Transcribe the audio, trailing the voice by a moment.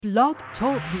Blog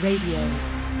Talk Radio.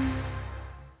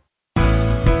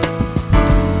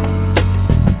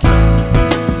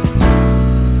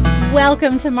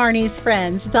 Welcome to Marnie's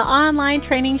Friends, the online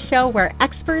training show where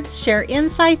experts share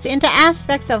insights into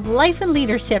aspects of life and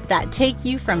leadership that take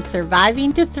you from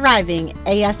surviving to thriving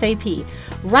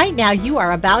ASAP. Right now, you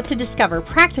are about to discover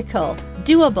practical,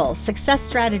 doable success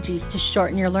strategies to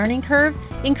shorten your learning curve,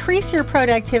 increase your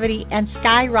productivity, and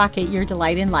skyrocket your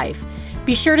delight in life.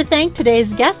 Be sure to thank today's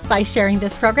guests by sharing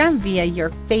this program via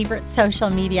your favorite social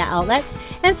media outlets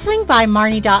and swing by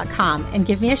Marnie.com and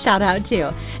give me a shout out too.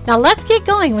 Now let's get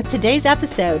going with today's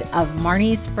episode of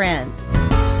Marnie's Friends.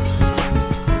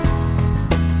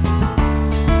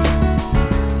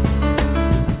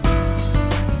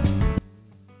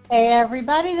 Hey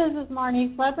everybody, this is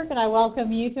Marnie Fledberg and I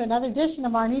welcome you to another edition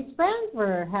of Marnie's Friends.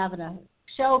 We're having a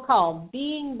show called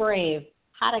Being Brave,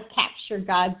 how to capture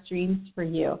God's dreams for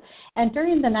you. And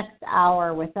during the next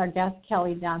hour with our guest,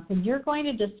 Kelly Johnson, you're going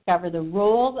to discover the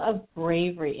roles of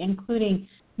bravery, including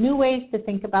new ways to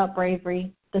think about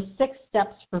bravery, the 6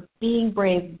 steps for being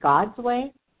brave God's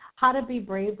way, how to be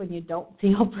brave when you don't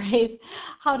feel brave,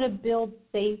 how to build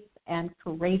safe and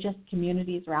courageous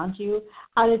communities around you,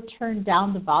 how to turn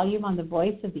down the volume on the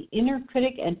voice of the inner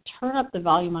critic and turn up the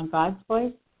volume on God's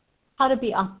voice, how to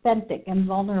be authentic and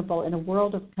vulnerable in a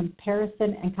world of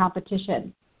comparison and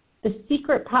competition, the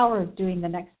secret power of doing the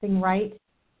next thing right,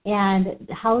 and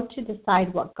how to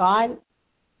decide what God's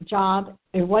job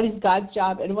and what is God's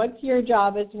job and what's your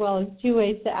job, as well as 2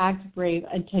 ways to act brave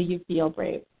until you feel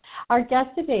brave. Our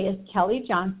guest today is Kelly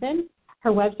Johnson. Her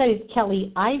website is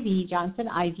Kelly IV Johnson,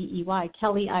 I-V-E-Y,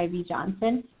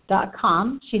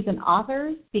 KellyIVJohnson.com. She's an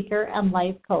author, speaker, and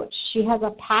life coach. She has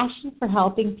a passion for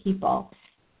helping people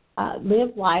live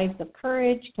lives of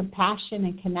courage, compassion,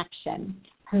 and connection.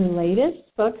 Her latest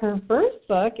book, her first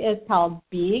book, is called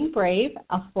Being Brave,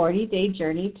 a 40-day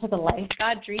journey to the life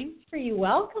God dreams for you.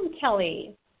 Welcome,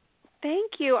 Kelly.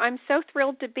 Thank you. I'm so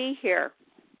thrilled to be here.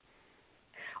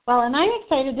 Well, and I'm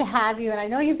excited to have you, and I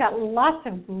know you've got lots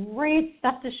of great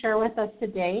stuff to share with us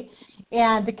today.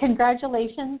 And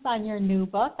congratulations on your new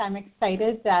book. I'm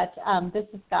excited that this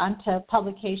has gone to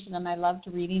publication, and I loved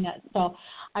reading it. So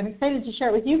I'm excited to share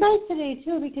it with you guys today,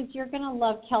 too, because you're going to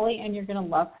love Kelly and you're going to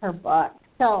love her book.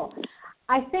 So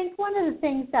I think one of the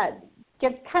things that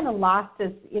gets kind of lost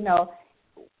is,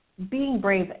 being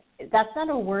brave. That's not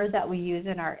a word that we use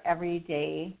in our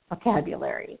everyday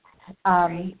vocabulary.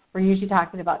 Right. We're usually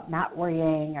talking about not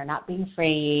worrying or not being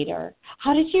afraid. Or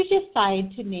how did you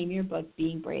decide to name your book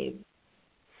Being Brave?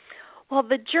 Well,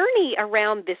 the journey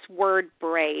around this word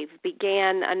brave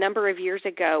began a number of years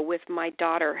ago with my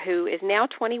daughter, who is now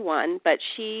 21, but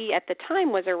she at the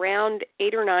time was around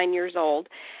 8 or 9 years old,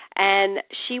 and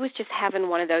she was just having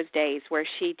one of those days where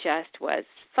she just was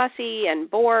fussy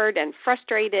and bored and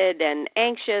frustrated and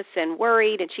anxious and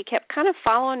worried, and she kept kind of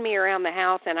following me around the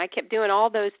house, and I kept doing all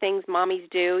those things mommies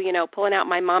do, pulling out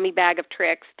my mommy bag of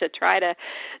tricks to try to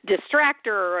distract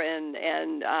her and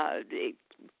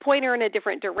point her in a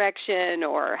different direction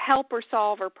or help her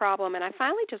solve her problem. And I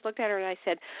finally just looked at her and I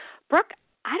said, Brooke,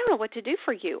 I don't know what to do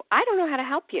for you. I don't know how to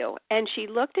help you. And she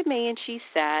looked at me and she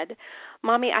said,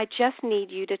 Mommy, I just need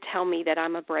you to tell me that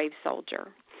I'm a brave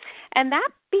soldier. And that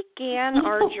began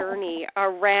our journey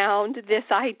around this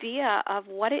idea of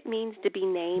what it means to be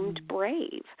named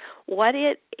brave, what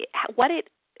it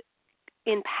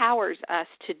empowers us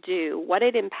to do, what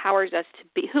it empowers us to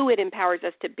be, who it empowers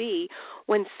us to be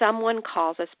when someone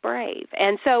calls us brave.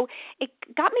 And so it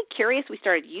got me curious. We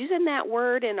started using that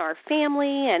word in our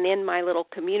family and in my little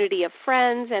community of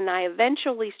friends, and I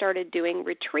eventually started doing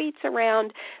retreats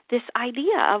around this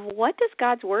idea of what does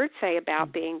God's word say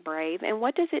about being brave and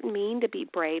what does it mean to be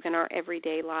brave in our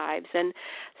everyday lives. And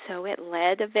so it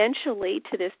led eventually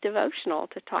to this devotional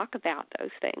to talk about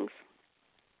those things.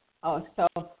 Oh, so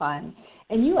fun.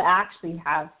 And you actually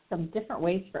have some different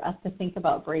ways for us to think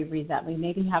about bravery that we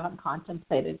maybe haven't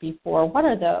contemplated before. What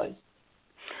are those?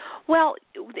 Well,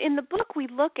 in the book, we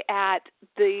look at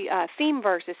the theme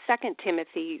verse is 2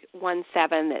 Timothy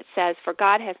 1:7 that says, For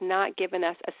God has not given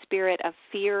us a spirit of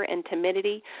fear and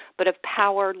timidity, but of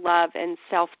power, love, and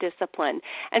self-discipline.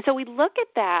 And so we look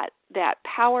at that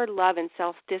power, love, and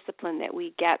self-discipline that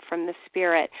we get from the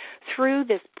Spirit through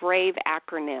this BRAVE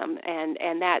acronym,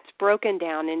 and that's broken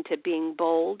down into being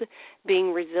bold,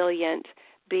 being resilient,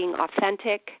 being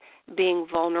authentic, being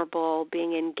vulnerable,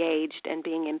 being engaged, and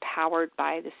being empowered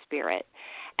by the Spirit.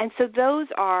 And so those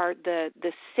are the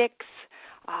 6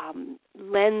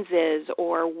 lenses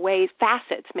or ways,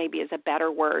 facets maybe is a better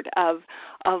word, of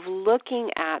looking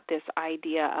at this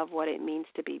idea of what it means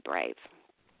to be brave.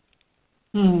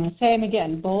 Say them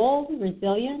again. Bold,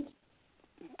 resilient.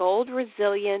 Bold,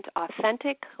 resilient,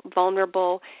 authentic,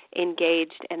 vulnerable,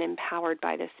 engaged, and empowered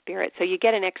by the Spirit. So you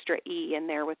get an extra E in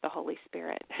there with the Holy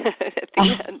Spirit at the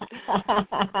end.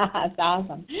 That's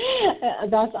awesome.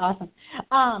 That's awesome.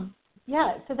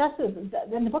 Yeah, so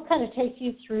then the book kind of takes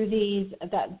you through these.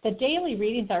 The daily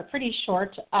readings are pretty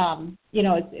short.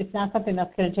 It's not something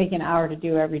that's going to take an hour to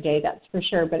do every day, that's for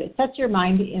sure. But it sets your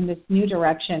mind in this new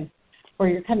direction where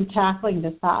you're kind of tackling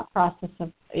this thought process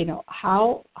of,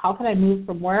 how can I move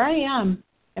from where I am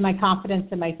in my confidence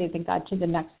and my faith in God to the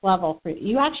next level. For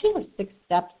you actually have 6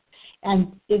 steps.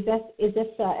 And is this an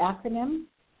acronym?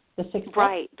 The 6 steps?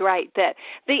 Right. The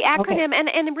acronym,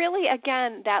 okay. and really,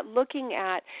 again, that looking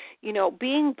at,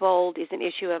 being bold is an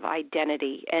issue of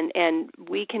identity. And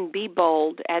we can be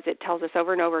bold, as it tells us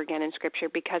over and over again in Scripture,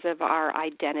 because of our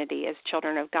identity as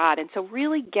children of God. And so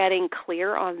really getting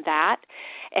clear on that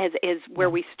is where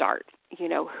we start.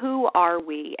 Who are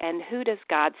we and who does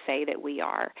God say that we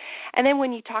are? And then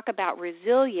when you talk about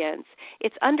resilience,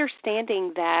 it's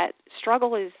understanding that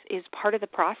struggle is part of the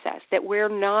process, that we're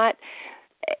not –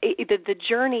 the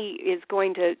journey is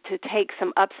going to take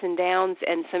some ups and downs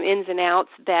and some ins and outs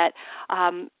that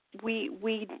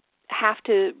we have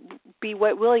to be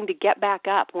willing to get back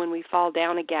up when we fall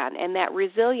down again. And that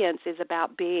resilience is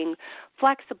about being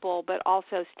flexible but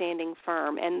also standing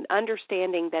firm and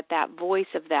understanding that voice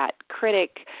of that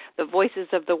critic, the voices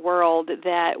of the world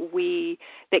that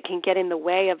can get in the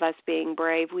way of us being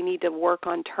brave, we need to work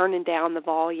on turning down the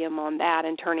volume on that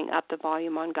and turning up the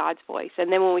volume on God's voice.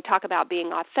 And then when we talk about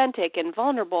being authentic and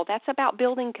vulnerable, that's about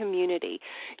building community.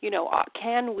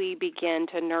 Can we begin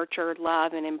to nurture,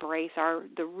 love, and embrace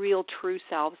the real true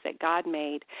selves that God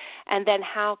made? And then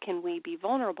how can we be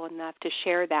vulnerable enough to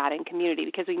share that in community?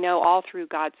 Because we know all through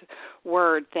God's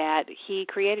word that He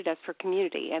created us for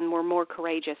community, and we're more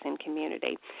courageous in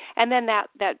community. And then that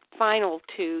final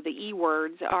 2, the E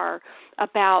words, are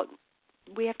about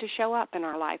we have to show up in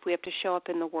our life. We have to show up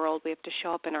in the world. We have to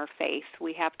show up in our faith.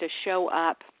 We have to show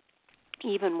up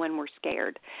even when we're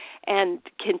scared, and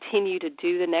continue to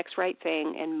do the next right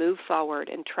thing and move forward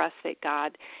and trust that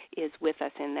God is with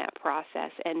us in that process,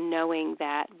 and knowing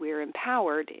that we're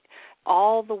empowered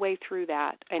all the way through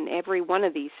that and every one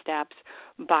of these steps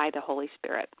by the Holy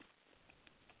Spirit.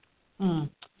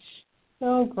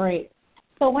 So great.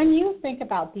 So when you think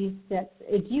about these steps,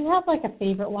 do you have like a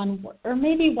favorite one, or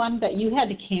maybe one that you had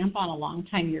to camp on a long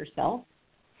time yourself?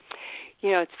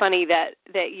 It's funny that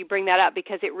you bring that up,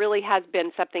 because it really has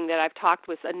been something that I've talked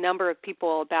with a number of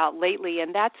people about lately,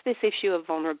 and that's this issue of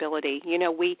vulnerability. When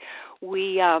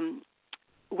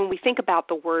we think about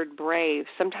the word brave,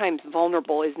 sometimes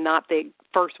vulnerable is not the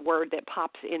first word that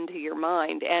pops into your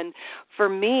mind. And for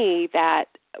me, that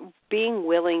being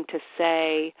willing to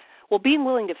say, being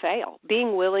willing to fail,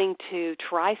 being willing to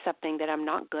try something that I'm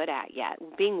not good at yet,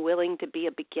 being willing to be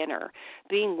a beginner,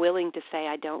 being willing to say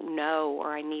I don't know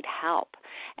or I need help.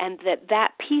 And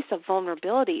that piece of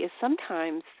vulnerability is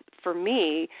sometimes, for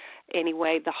me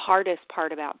anyway, the hardest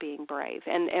part about being brave.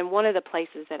 And one of the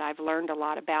places that I've learned a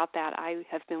lot about that, I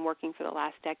have been working for the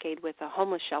last decade with a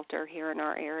homeless shelter here in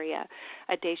our area,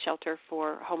 a day shelter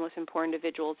for homeless and poor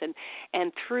individuals.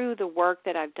 And through the work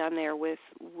that I've done there with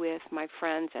my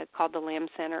friends called the Lamb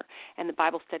Center and the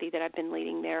Bible study that I've been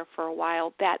leading there for a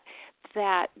while, that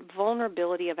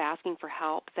vulnerability of asking for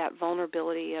help, that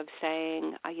vulnerability of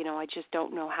saying, I just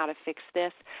don't know how to fix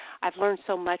this, I've learned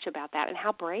so much about that and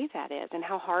how brave that is and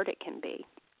how hard it can be.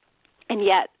 And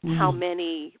yet how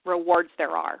many rewards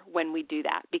there are when we do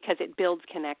that, because it builds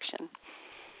connection.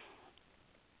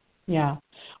 Yeah.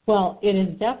 Well,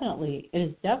 it definitely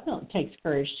takes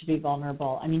courage to be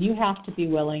vulnerable. I mean, you have to be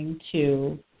willing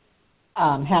to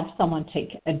have someone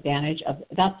take advantage of.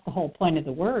 That's the whole point of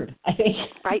the word, I think.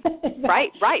 Right.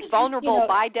 Vulnerable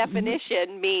by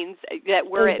definition means that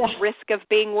we're at risk of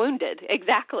being wounded.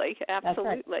 Exactly.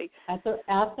 Absolutely. That's right.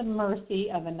 At the mercy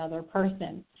of another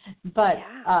person. But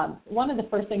one of the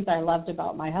first things I loved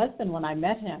about my husband when I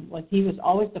met him was he was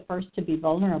always the first to be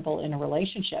vulnerable in a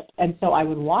relationship. And so I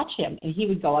would watch him, and he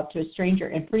would go up to a stranger,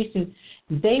 and pretty soon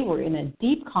they were in a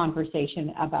deep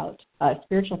conversation about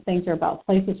spiritual things or about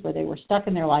places where they were stuck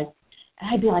in their lives.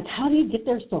 And I'd be like, how do you get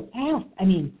there so fast? I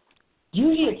mean,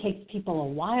 usually it takes people a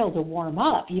while to warm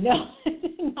up,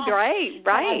 Right.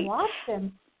 I watched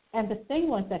him, and the thing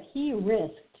was that he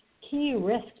risked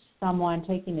someone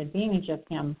taking advantage of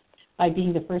him by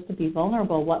being the first to be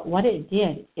vulnerable. What it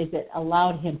did is it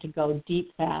allowed him to go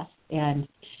deep fast, and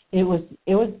it was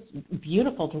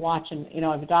beautiful to watch. And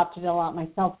I've adopted it a lot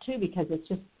myself too, because it's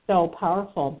just so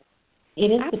powerful. It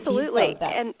is absolutely, the piece of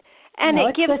that. And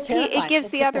it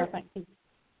gives the other.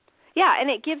 Yeah, and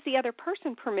it gives the other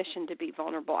person permission to be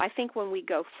vulnerable. I think when we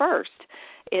go first,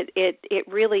 it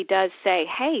really does say,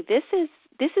 hey, this is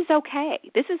okay.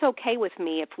 This is okay with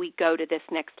me if we go to this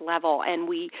next level and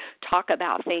we talk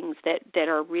about things that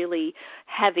are really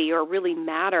heavy or really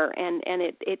matter, and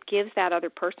it gives that other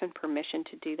person permission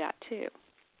to do that too.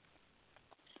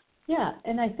 Yeah,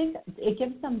 and I think it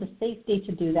gives them the safety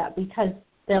to do that because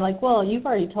they're like, well, you've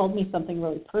already told me something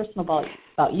really personal about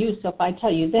you, so if I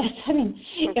tell you this, I mean,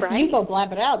 if you go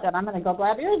blab it out, then I'm going to go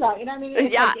blab yours out. You know what I mean?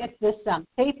 It's like it's this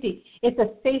safety. It's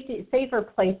a safer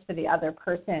place for the other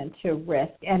person to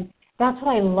risk, and that's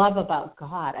what I love about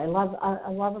God. I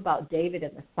love about David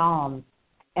in the Psalms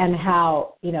and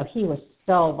how, you know, he was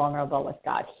so vulnerable with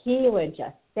God. He would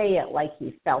just say it like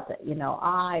he felt it. You know,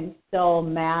 I'm so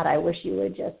mad. I wish you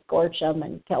would just scorch them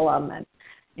and kill them and,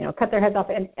 you know, cut their heads off.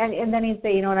 And then he'd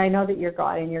say, you know, and I know that you're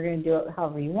God and you're going to do it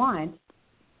however you want.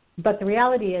 But the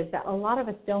reality is that a lot of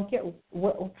us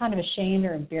we're kind of ashamed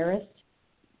or embarrassed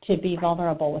to be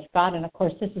vulnerable with God. And, of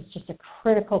course, this is just a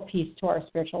critical piece to our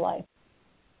spiritual life.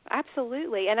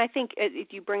 Absolutely. And I think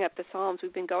if you bring up the Psalms,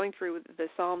 we've been going through the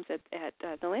Psalms at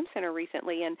the Lamb Center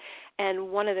recently, and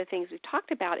one of the things we've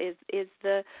talked about is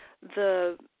the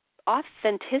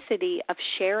authenticity of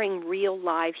sharing real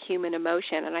live human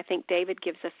emotion. And I think David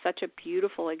gives us such a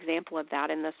beautiful example of that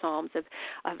in the Psalms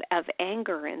of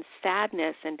anger and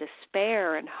sadness and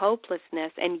despair and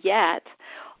hopelessness, and yet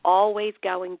always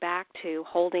going back to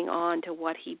holding on to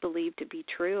what he believed to be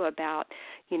true about,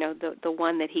 you know, the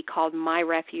one that he called my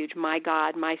refuge, my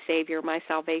God, my Savior, my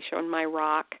salvation, my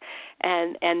rock.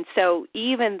 And so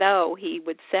even though he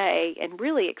would say and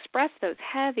really express those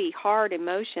heavy, hard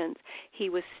emotions,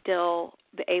 he was still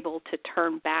able to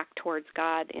turn back towards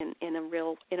God in a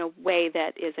way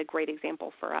that is a great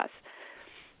example for us.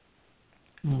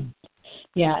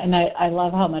 Yeah, and I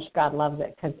love how much God loves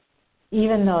it, because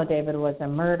even though David was a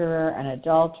murderer, an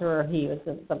adulterer, he was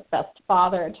the best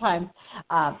father at times,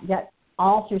 yet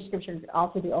all through Scripture, all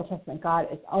through the Old Testament, God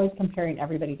is always comparing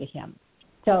everybody to him.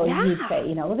 So he'd say,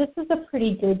 you know, well, this is a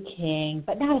pretty good king,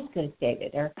 but not as good as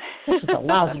David, or this is a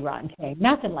lousy, rotten king,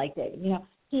 nothing like David. You know,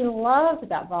 he loved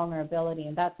that vulnerability,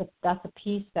 and that's a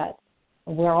piece that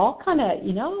we're all kind of,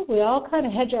 you know, we all kind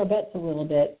of hedge our bets a little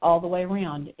bit all the way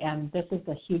around, and this is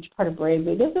a huge part of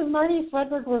bravery. This is Marnie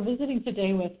Swedberg. We're visiting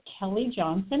today with Kelly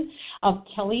Johnson of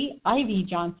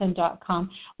KellyIvyJohnson.com.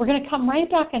 We're going to come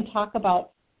right back and talk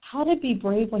about how to be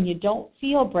brave when you don't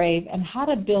feel brave and how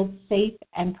to build safe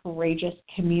and courageous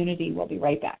community. We'll be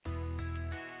right back.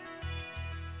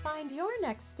 Find your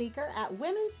next speaker at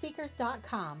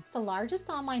WomenSpeakers.com, the largest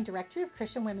online directory of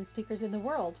Christian women speakers in the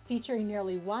world, featuring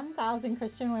nearly 1,000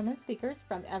 Christian women speakers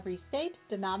from every state,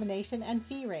 denomination, and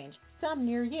fee range, some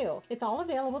near you. It's all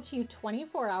available to you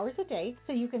 24 hours a day,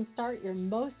 so you can start your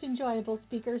most enjoyable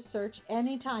speaker search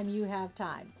anytime you have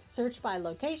time. Search by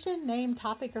location, name,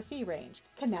 topic, or fee range.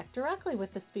 Connect directly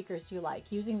with the speakers you like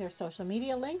using their social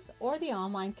media links or the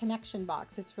online connection box.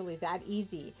 It's really that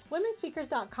easy.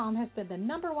 WomenSpeakers.com has been the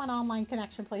 #1 online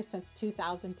connection place since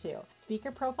 2002.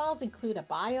 Speaker profiles include a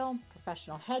bio,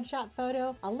 professional headshot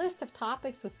photo, a list of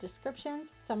topics with descriptions,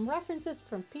 some references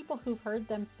from people who've heard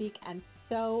them speak, and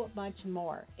so much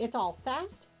more. It's all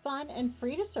fast, fun, and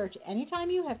free to search anytime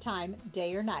you have time,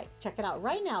 day or night. Check it out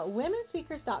right now at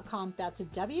WomenSpeakers.com. That's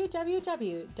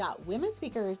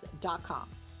www.WomenSpeakers.com.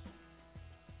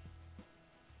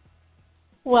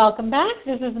 Welcome back.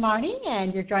 This is Marnie,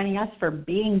 and you're joining us for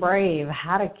Being Brave,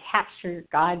 how to capture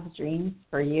God's dreams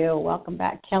for you. Welcome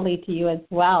back, Kelly, to you as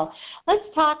well. Let's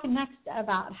talk next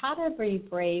about how to be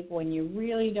brave when you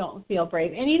really don't feel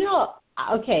brave. And, you know,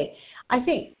 okay, I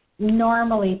think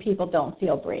normally people don't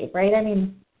feel brave, right? I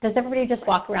mean, does everybody just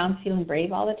walk around feeling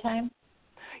brave all the time?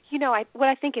 You know, what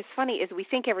I think is funny is we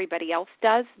think everybody else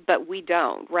does, but we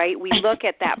don't, right? We look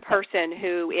at that person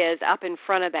who is up in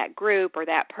front of that group, or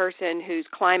that person who's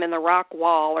climbing the rock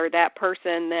wall, or that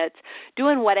person that's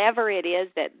doing whatever it is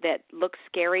that looks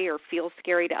scary or feels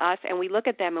scary to us, and we look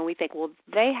at them and we think, well,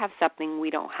 they have something we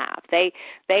don't have. They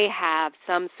have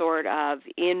some sort of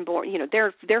inborn, you know,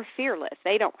 they're fearless.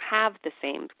 They don't have the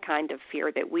same kind of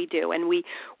fear that we do, and we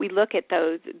look at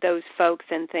those folks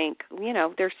and think, you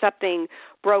know, there's something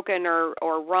broken or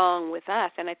wrong with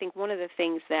us. And I think one of the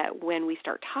things that when we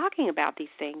start talking about these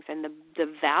things and the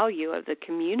value of the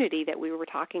community that we were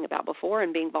talking about before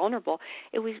and being vulnerable,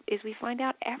 is we find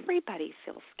out everybody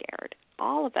feels scared.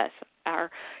 All of us are,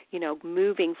 you know,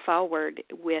 moving forward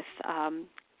with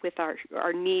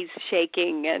our knees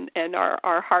shaking and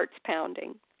our hearts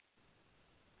pounding.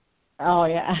 Oh,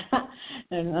 yeah.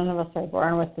 And none of us are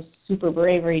born with the super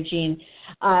bravery gene.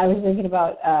 I was thinking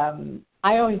about,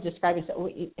 I always describe it, so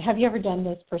have you ever done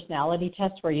this personality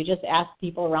test where you just ask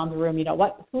people around the room,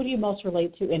 who do you most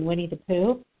relate to in Winnie the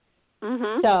Pooh?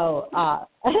 Mm-hmm. So,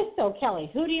 so Kelly,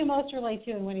 who do you most relate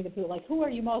to in Winnie the Pooh? Like, who are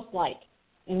you most like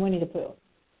in Winnie the Pooh,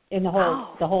 in the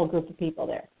whole group of people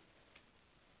there?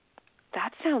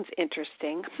 That sounds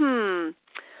interesting.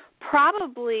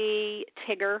 Probably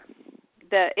Tigger.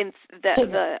 The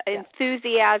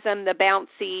enthusiasm, the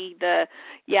bouncy,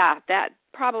 that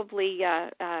probably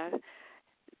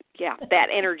that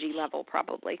energy level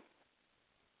probably.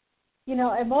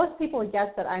 And most people would guess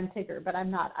that I'm Tigger, but I'm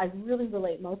not. I really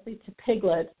relate mostly to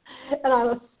Piglet, and I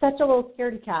was such a little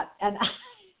scaredy cat. And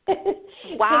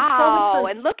wow!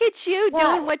 And look at you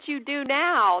doing what you do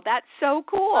now. That's so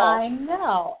cool. I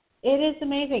know. It is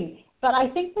amazing. But I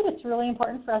think that it's really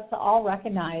important for us to all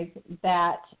recognize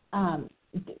that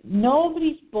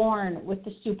nobody's born with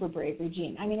the super bravery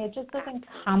gene. I mean, it just doesn't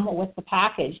come with the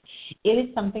package. It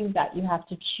is something that you have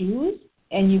to choose,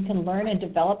 and you can learn and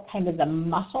develop kind of the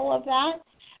muscle of that.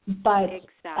 But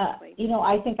exactly.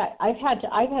 I think I've had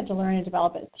to learn and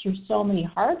develop it through so many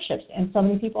hardships, and so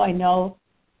many people I know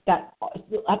that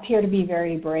appear to be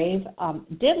very brave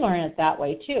did learn it that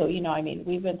way too. I mean,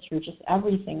 we've been through just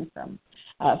everything from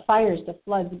fires to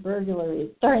floods,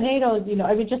 burglaries, tornadoes,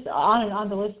 just on and on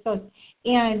the list goes.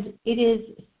 And it is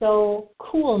so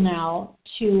cool now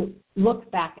to look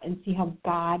back and see how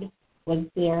God was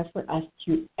there for us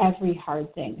through every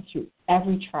hard thing, through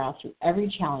every trial, through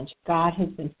every challenge. God has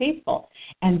been faithful,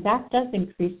 and that does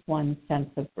increase one's sense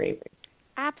of bravery.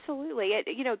 Absolutely.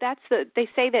 They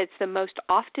say that it's the most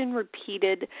often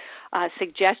repeated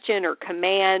suggestion or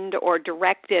command or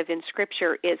directive in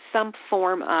Scripture is some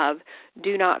form of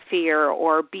do not fear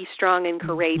or be strong and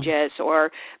courageous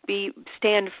or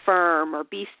stand firm or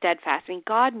be steadfast. I mean,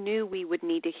 God knew we would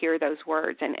need to hear those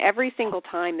words, and every single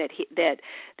time that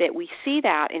we see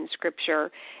that in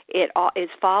Scripture, it is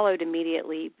followed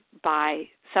immediately by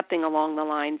something along the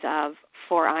lines of,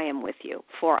 for I am with you,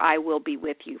 for I will be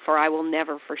with you, for I will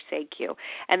never forsake you.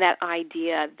 And that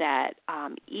idea that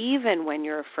even when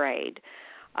you're afraid,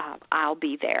 I'll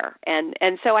be there. And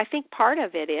so I think part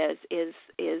of it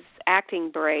is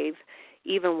acting brave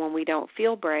even when we don't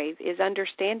feel brave, is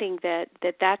understanding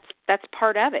that's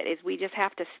part of it, is we just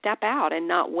have to step out and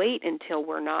not wait until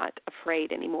we're not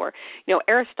afraid anymore.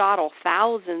 Aristotle,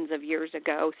 thousands of years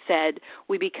ago, said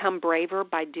we become braver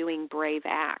by doing brave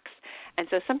acts. And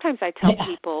so sometimes I tell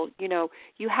people,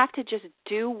 you have to just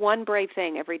do one brave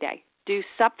thing every day. Do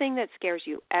something that scares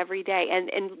you every day,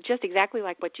 and just exactly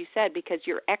like what you said, because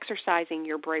you're exercising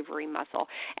your bravery muscle.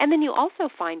 And then you also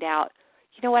find out,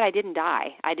 you know what, I didn't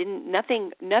die.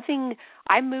 Nothing,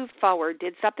 I moved forward,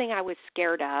 did something I was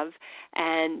scared of,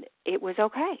 and it was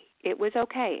okay. It was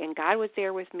okay, and God was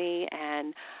there with me,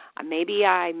 and maybe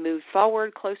I moved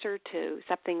forward closer to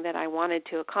something that I wanted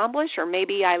to accomplish, or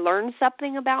maybe I learned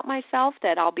something about myself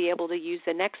that I'll be able to use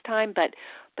the next time, but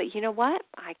you know what?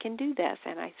 I can do this.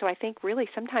 And so I think really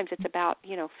sometimes it's about,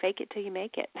 fake it till you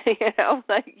make it.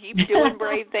 Like keep doing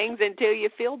brave things until you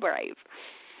feel brave.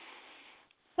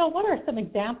 So what are some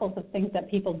examples of things that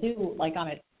people do like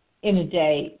in a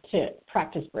day to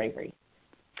practice bravery?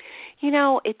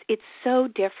 It's so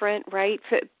different, right?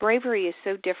 Bravery is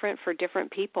so different for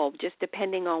different people, just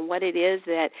depending on what it is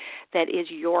that is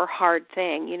your hard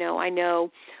thing. I know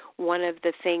one of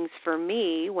the things for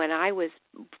me when I was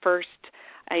first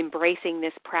embracing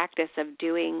this practice of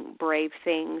doing brave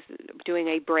things, doing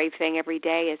a brave thing every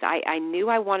day, is I knew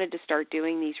I wanted to start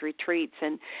doing these retreats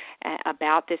and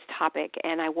about this topic,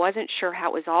 and I wasn't sure how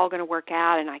it was all going to work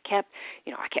out, and I kept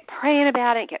praying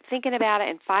about it and kept thinking about it,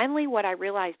 and finally what I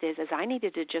realized is I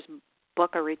needed to just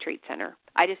book a retreat center.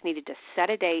 I just needed to set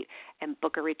a date and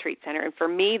book a retreat center. And for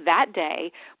me that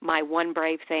day, my one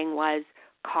brave thing was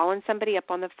calling somebody up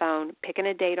on the phone, picking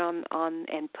a date on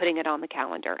and putting it on the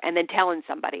calendar, and then telling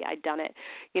somebody I'd done it.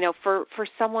 For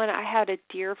someone, I had a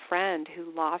dear friend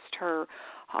who lost her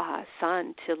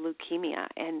son to leukemia,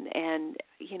 and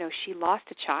she lost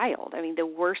a child. I mean, the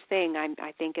worst thing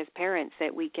I think as parents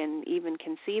that we can even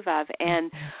conceive of. And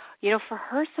for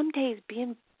her, some days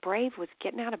being brave was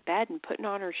getting out of bed and putting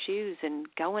on her shoes and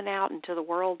going out into the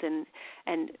world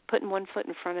and putting one foot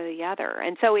in front of the other.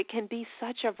 And so it can be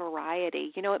such a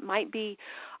variety. It might be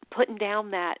putting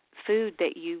down that food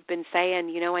that you've been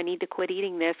saying, I need to quit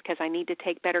eating this because I need to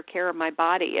take better care of my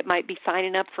body. It might be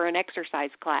signing up for an exercise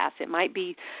class. It might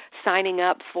be signing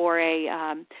up for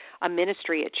a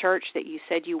ministry at church that you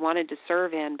said you wanted to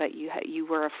serve in, but you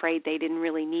were afraid they didn't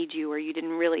really need you or you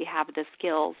didn't really have the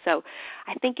skills. So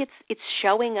I think it's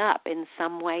showing up in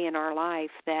some way in our life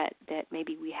that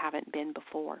maybe we haven't been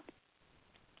before.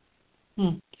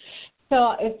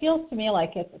 So it feels to me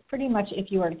like it's pretty much,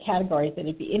 if you were to categorize it,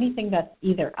 it'd be anything that's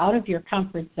either out of your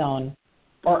comfort zone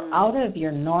or out of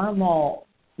your normal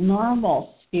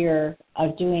sphere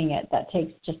of doing it that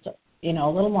takes just a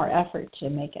little more effort to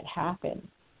make it happen.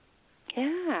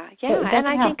 Yeah. So it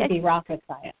doesn't have to be rocket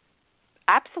science.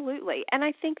 Absolutely. And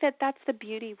I think that that's the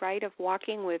beauty, right, of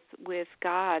walking with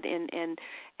God and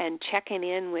checking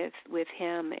in with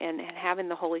Him and having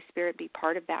the Holy Spirit be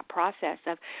part of that process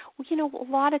of, a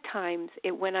lot of times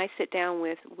when I sit down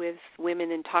with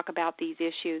women and talk about these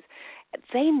issues,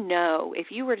 they know if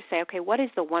you were to say, okay, what is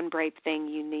the one brave thing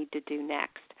you need to do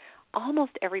next?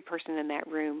 Almost every person in that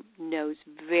room knows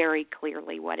very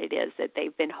clearly what it is that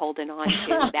they've been holding on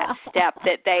to, that step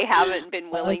that they haven't been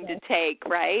willing to take,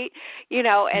 right?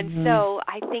 And so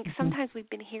I think sometimes we've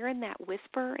been hearing that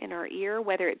whisper in our ear,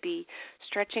 whether it be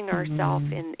stretching ourselves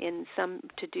in some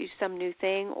to do some new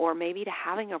thing, or maybe to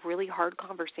having a really hard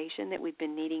conversation that we've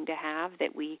been needing to have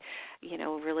that we,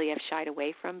 really have shied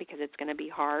away from because it's going to be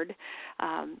hard.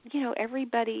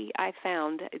 Everybody I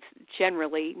found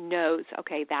generally knows,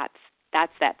 okay,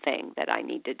 that's that thing that I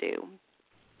need to do.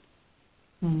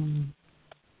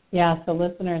 Yeah, so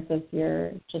listeners, as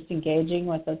you're just engaging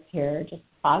with us here, just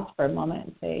pause for a moment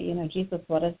and say, Jesus,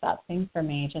 what is that thing for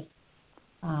me? Just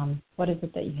what is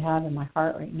it that you have in my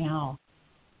heart right now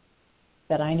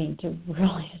that I need to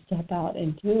really step out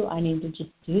and do? I need to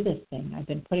just do this thing. I've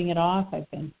been putting it off. I've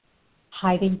been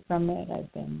hiding from it.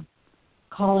 I've been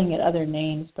calling it other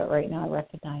names, but right now I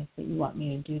recognize that you want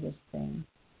me to do this thing.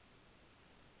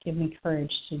 Give me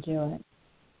courage to do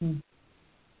it.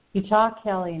 You talk,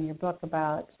 Kelly, in your book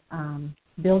about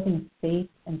building safe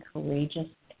and courageous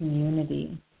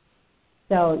community.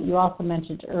 So you also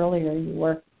mentioned earlier you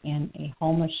work in a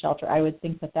homeless shelter. I would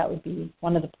think that would be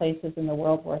one of the places in the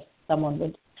world where someone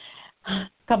would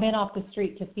come in off the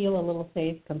street to feel a little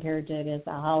safe compared to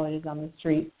how it is on the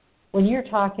street. When you're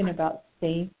talking about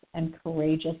safe and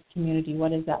courageous community,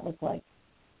 what does that look like?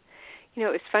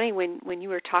 It's funny when you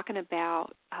were talking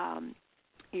about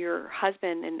your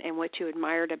husband and what you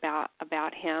admired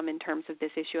about him in terms of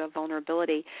this issue of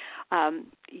vulnerability.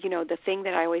 The thing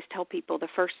that I always tell people, the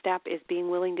first step is being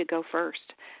willing to go first.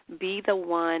 Be the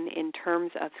one in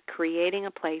terms of creating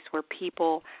a place where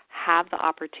people have the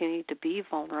opportunity to be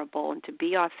vulnerable and to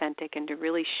be authentic and to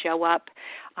really show up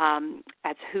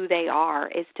as who they are,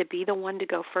 is to be the one to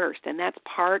go first. And that's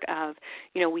part of,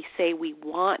 we say we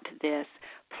want this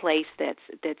place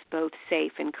that's both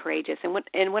safe and courageous.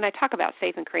 And when I talk about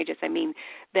safe and courageous, I mean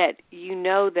that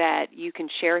that you can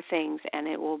share things and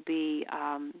it will be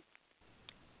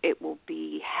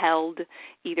held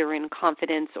either in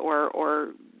confidence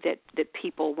or that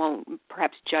people won't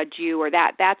perhaps judge you, or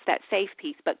that's that safe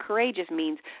piece. But courageous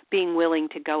means being willing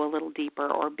to go a little deeper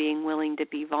or being willing to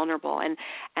be vulnerable. And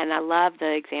I love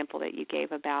the example that you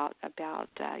gave about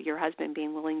your husband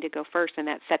being willing to go first, and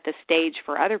that set the stage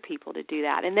for other people to do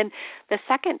that. And then the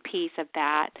second piece of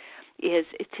that is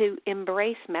to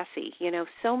embrace messy.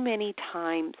 So many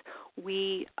times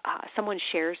someone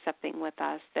shares something with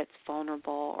us that's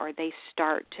vulnerable, or they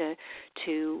start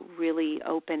to really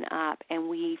open up, and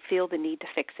we feel the need to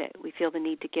fix it. We feel the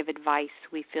need to give advice.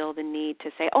 We feel the need to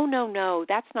say, oh, no,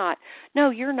 that's not, no,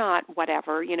 you're not,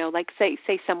 whatever. Like say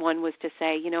someone was to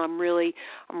say, I'm really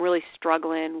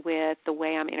struggling with the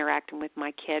way I'm interacting with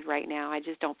my kid right now. I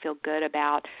just don't feel good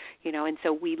about, and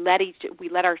so we let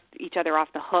each other off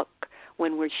the hook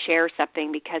when we share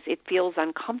something because it feels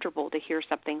uncomfortable to hear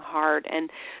something hard. And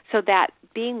so that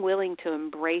being willing to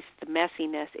embrace the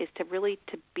messiness is to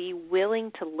be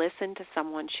willing to listen to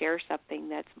someone share something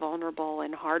that's vulnerable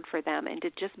and hard for them, and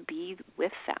to just be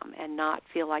with them and not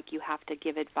feel like you have to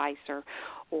give advice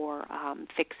or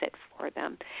fix it for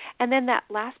them. And then that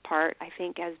last part, I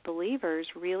think as believers,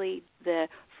 really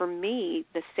for me,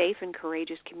 the safe and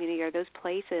courageous community are those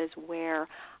places where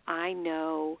I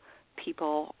know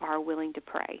people are willing to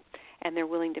pray, and they're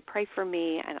willing to pray for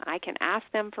me, and I can ask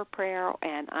them for prayer,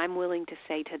 and I'm willing to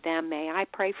say to them, may I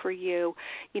pray for you?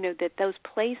 That those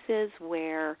places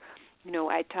where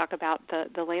I talk about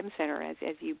the Lamb Center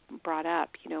as you brought up.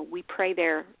 We pray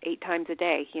there 8 times a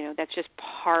day. That's just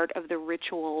part of the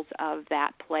rituals of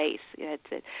that place.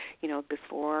 It's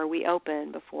before we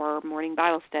open, before morning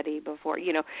Bible study, before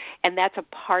and that's a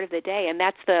part of the day. And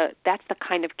that's the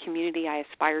kind of community I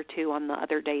aspire to on the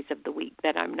other days of the week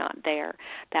that I'm not there.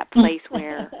 That place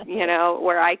where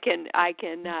where I can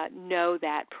know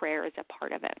that prayer is a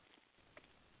part of it.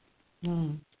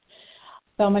 Mm.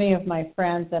 So many of my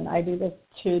friends, and I do this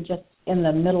too, just in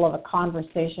the middle of a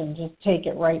conversation, just take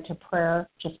it right to prayer,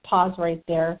 just pause right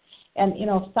there. And,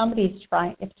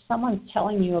 if someone's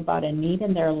telling you about a need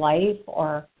in their life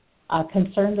or a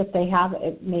concern that they have,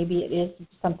 maybe it is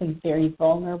something very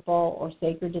vulnerable or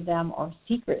sacred to them or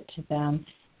secret to them,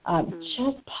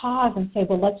 just pause and say,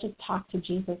 well, let's just talk to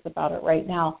Jesus about it right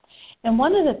now. And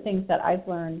one of the things that I've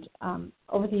learned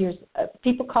over the years,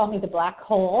 people call me the black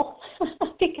hole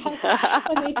because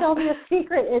when they tell me a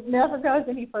secret, it never goes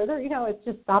any further. It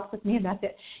just stops with me and that's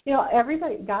it.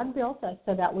 God built us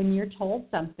so that when you're told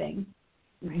something,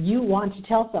 you want to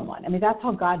tell someone. I mean, that's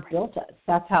how God built us.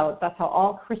 That's how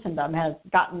all Christendom has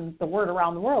gotten the word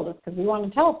around the world, is because we want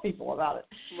to tell people about it.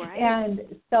 Right. And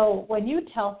so when you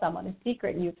tell someone a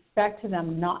secret and you expect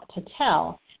them not to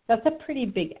tell, that's a pretty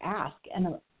big ask.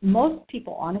 And most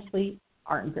people, honestly,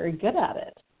 aren't very good at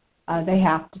it. They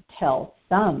have to tell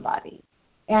somebody.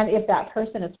 And if that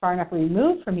person is far enough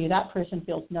removed from you, that person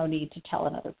feels no need to tell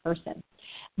another person.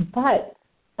 But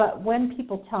when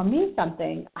people tell me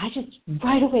something, I just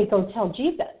right away go tell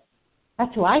Jesus.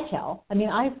 That's who I tell. I mean,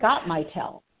 I've got my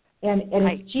tell. And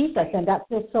it's Jesus, and that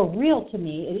feels so real to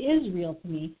me. It is real to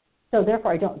me. So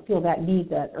therefore, I don't feel that need,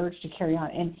 that urge to carry on.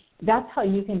 And that's how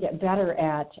you can get better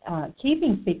at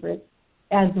keeping secrets,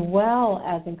 as well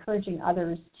as encouraging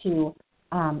others to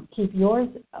keep yours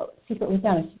secret with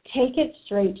them. Take it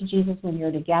straight to Jesus when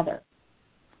you're together.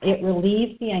 It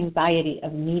relieves the anxiety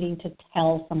of needing to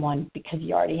tell someone because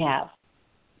you already have.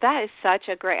 That is such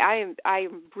a great, I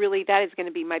really, that is going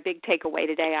to be my big takeaway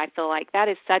today. I feel like that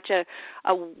is such a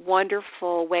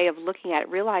wonderful way of looking at it,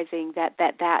 realizing that,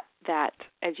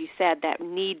 as you said, that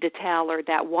need to tell or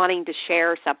that wanting to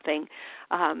share something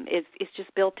is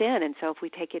just built in. And so if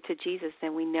we take it to Jesus,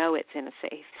 then we know it's in a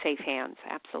safe hands.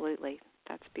 Absolutely.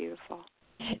 That's beautiful.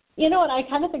 And I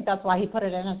kind of think that's why he put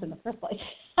it in us in the first place.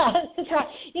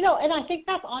 And I think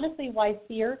that's honestly why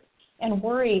fear and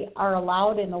worry are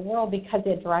allowed in the world, because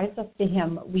it drives us to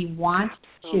him. We want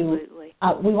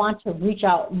to reach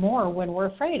out more when we're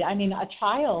afraid. I mean, a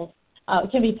child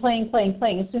can be playing.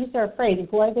 As soon as they're afraid,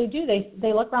 what do?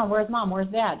 They look around. Where's mom? Where's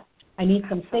dad? I need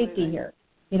some safety here.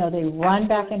 They run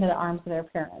back into the arms of their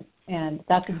parents, and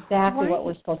that's exactly what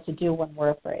we're supposed to do when we're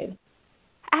afraid.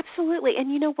 Absolutely.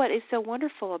 And you know what is so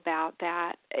wonderful about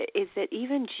that is that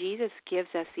even Jesus gives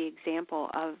us the example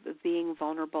of being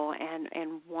vulnerable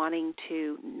and wanting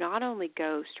to not only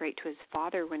go straight to his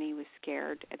Father when he was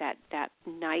scared that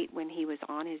night when he was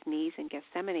on his knees in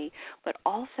Gethsemane, but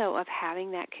also of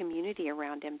having that community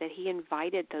around him, that he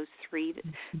invited those three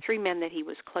men that he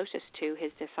was closest to,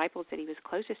 his disciples that he was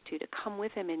closest to come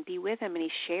with him and be with him. And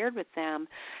he shared with them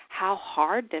how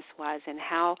hard this was and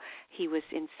how he was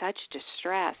in such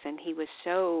distress. And he was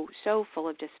so full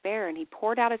of despair, and he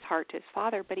poured out his heart to his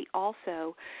Father, but he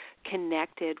also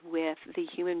connected with the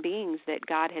human beings that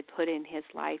God had put in his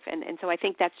life. And so I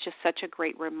think that's just such a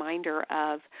great reminder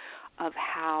of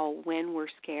how, when we're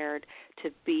scared, to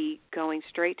be going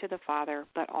straight to the Father,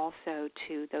 but also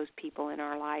to those people in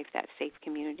our life, that safe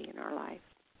community in our life.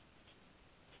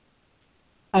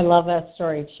 I love that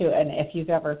story, too. And if you've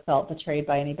ever felt betrayed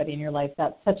by anybody in your life,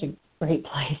 that's such a great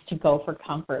place to go for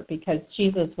comfort, because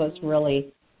Jesus was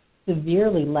really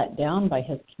severely let down by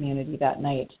his community that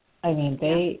night. I mean,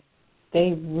 they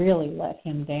really let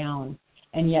him down,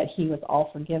 and yet he was all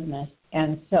forgiveness.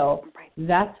 And so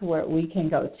that's where we can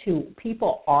go, too.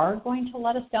 People are going to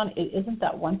let us down. It isn't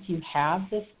that once you have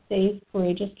this safe,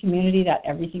 courageous community that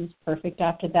everything's perfect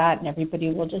after that and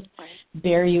everybody will just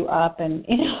bear you up and,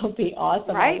 be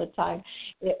awesome all the time.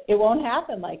 It won't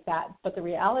happen like that. But the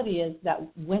reality is that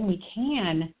when we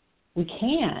can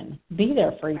be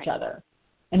there for each other.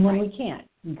 And when we can't,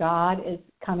 God is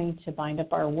coming to bind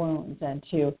up our wounds and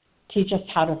to teach us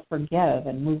how to forgive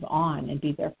and move on and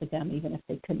be there for them, even if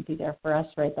they couldn't be there for us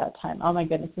right at that time. Oh, my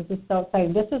goodness, this is so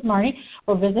exciting. This is Marnie.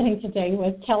 We're visiting today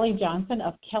with Kelly Johnson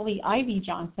of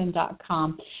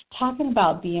KellyIvyJohnson.com, talking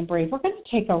about being brave. We're going to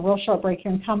take a real short break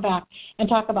here and come back and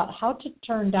talk about how to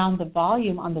turn down the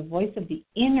volume on the voice of the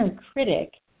inner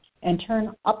critic and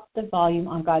turn up the volume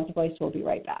on God's voice. We'll be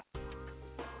right back.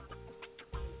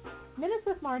 Minutes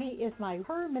with Marnie is my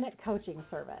per-minute coaching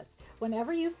service.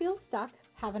 Whenever you feel stuck,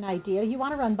 Have an idea you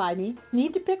want to run by me,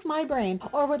 need to pick my brain,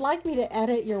 or would like me to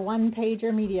edit your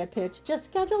one-pager media pitch? Just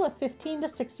schedule a 15 to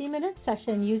 60-minute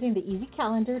session using the Easy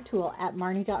Calendar tool at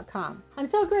Marnie.com. I'm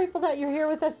so grateful that you're here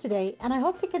with us today, and I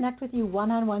hope to connect with you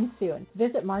one-on-one soon.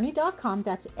 Visit Marnie.com,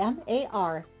 that's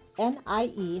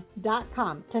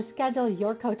MARNIE.com, to schedule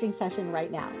your coaching session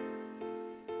right now.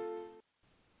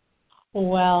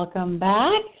 Welcome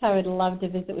back. I would love to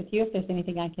visit with you. If there's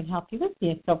anything I can help you with,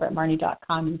 it's over at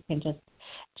Marnie.com. You can just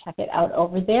check it out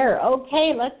over there.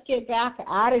 Okay, let's get back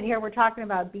at it here. We're talking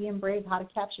about being brave, how to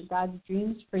capture God's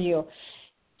dreams for you.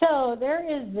 So there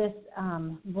is this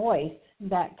voice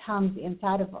that comes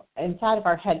inside of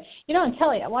our head. You know, and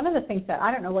Kelly, one of the things that, I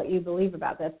don't know what you believe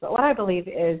about this, but what I believe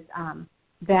is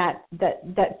that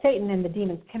Satan and the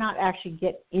demons cannot actually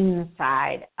get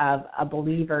inside of a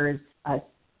believer's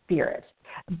spirit,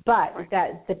 but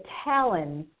that the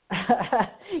talons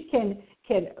can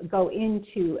go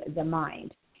into the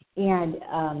mind, and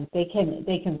they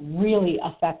can really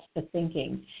affect the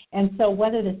thinking. And so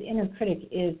whether this inner critic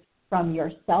is from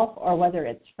yourself or whether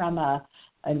it's from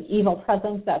an evil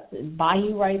presence that's by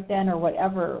you right then or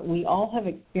whatever, we all have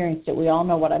experienced it. We all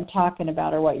know what I'm talking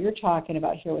about or what you're talking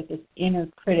about here with this inner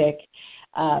critic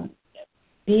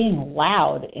being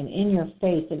loud and in your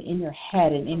face and in your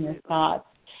head and in your thoughts.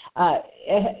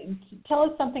 Tell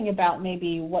us something about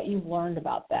maybe what you've learned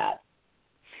about that.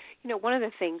 You know, one of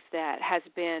the things that has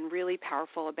been really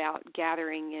powerful about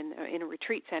gathering in a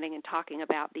retreat setting and talking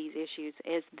about these issues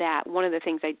is that one of the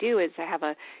things I do is I have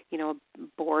a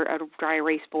board, a dry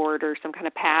erase board or some kind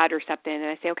of pad or something, and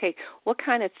I say, okay, what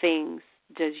kind of things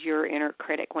does your inner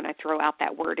critic, when I throw out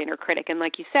that word inner critic? And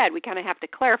like you said, we kind of have to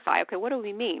clarify, okay, what do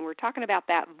we mean? We're talking about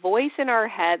that voice in our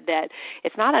head that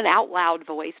it's not an out loud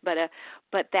voice, but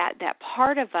that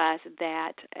part of us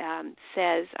that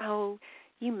says, oh,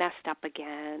 you messed up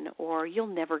again, or you'll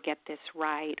never get this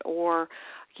right, or,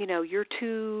 you're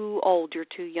too old, you're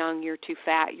too young, you're too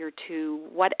fat, you're too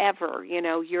whatever,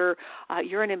 you're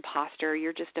an imposter,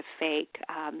 you're just a fake,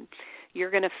 you're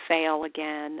going to fail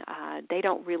again, they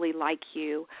don't really like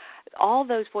you, all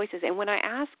those voices. And when I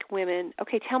ask women,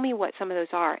 okay, tell me what some of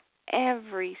those are,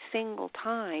 every single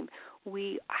time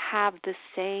we have the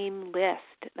same list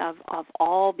of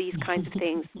all these kinds of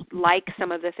things, like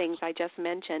some of the things I just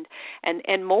mentioned,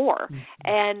 and more.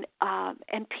 And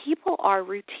people are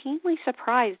routinely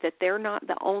surprised that they're not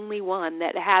the only one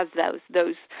that has that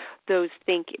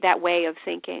way of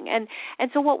thinking. And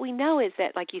so what we know is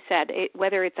that, like you said,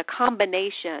 whether it's a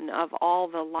combination of all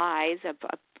the lies of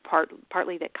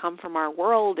partly that come from our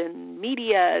world and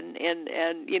media and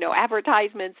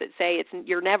advertisements that say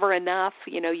you're never enough,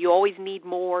 you always need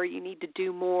more, you need to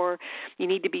do more, you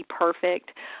need to be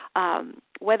perfect.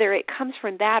 Whether it comes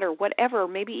from that or whatever,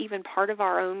 maybe even part of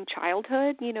our own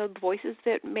childhood, voices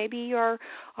that maybe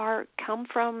come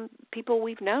from people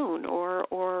we've known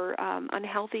or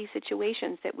unhealthy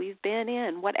situations that we've been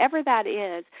in. Whatever that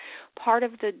is, part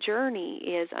of the journey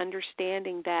is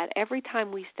understanding that every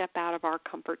time we step out of our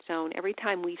comfort zone, every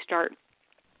time we start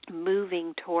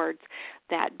moving towards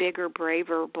that bigger,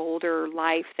 braver, bolder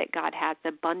life that God has, the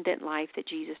abundant life that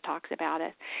Jesus talks about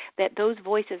us, that those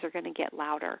voices are going to get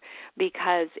louder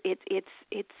because it's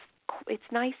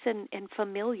nice and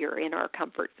familiar in our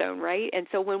comfort zone, right? And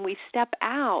so when we step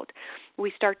out,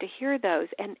 we start to hear those,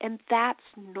 and that's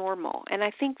normal. And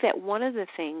I think that one of the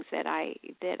things that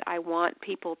I want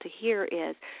people to hear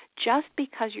is just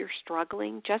because you're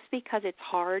struggling, just because it's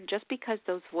hard, just because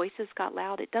those voices got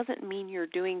loud, it doesn't mean you're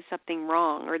doing something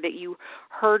wrong or that you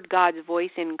heard God's voice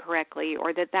incorrectly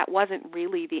or that wasn't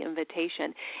really the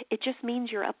invitation. It just means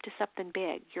you're up to something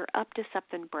big. You're up to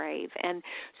something brave. And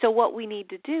so what we need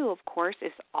to do, of course,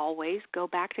 is always go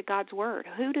back to God's Word.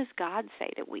 Who does God say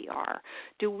that we are?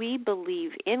 Do we believe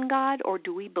in God or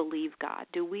do we believe God?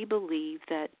 Do we believe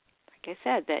that, like I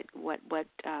said, that what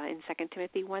in 2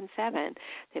 Timothy 1:7,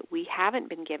 that we haven't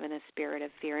been given a spirit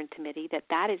of fear and timidity,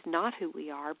 that is not who we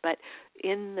are, but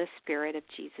in the Spirit of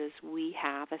Jesus we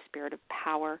have a spirit of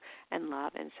power and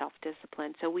love and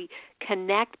self-discipline. So we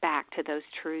connect back to those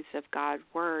truths of God's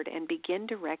Word and begin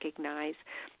to recognize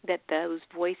that those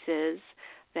voices,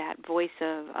 that voice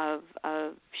of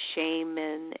shame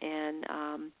and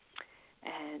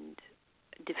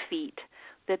defeat,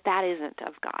 that isn't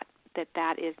of God,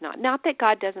 that is not that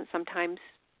God doesn't sometimes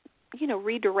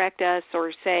redirect us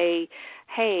or say,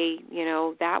 hey,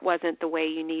 that wasn't the way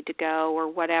you need to go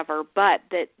or whatever, but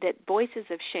that voices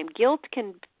of shame, guilt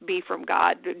can be from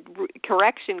God,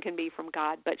 correction can be from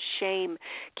God, but shame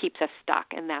keeps us stuck,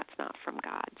 and that's not from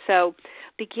God. So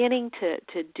beginning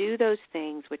to do those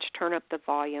things which turn up the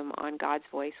volume on God's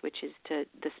voice, which is to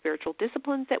the spiritual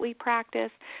disciplines that we practice,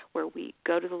 where we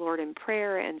go to the Lord in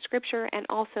prayer and Scripture, and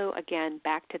also, again,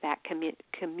 back to that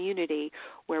community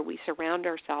where we surround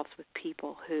ourselves with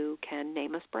people who can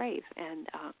name us brave and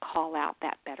call out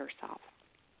that better self.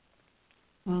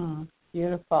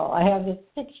 Beautiful. I have this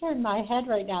picture in my head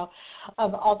right now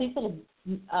of all these little,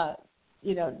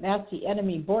 nasty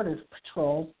enemy border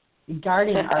patrols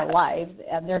guarding our lives,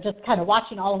 and they're just kind of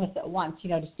watching all of us at once,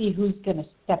 to see who's going to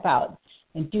step out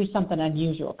and do something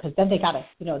unusual, because then they got to,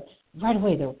 right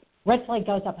away the red flag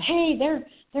goes up. Hey,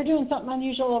 they're doing something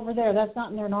unusual over there. That's not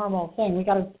in their normal thing. We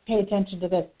got to pay attention to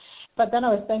this. But then I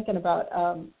was thinking about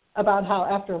how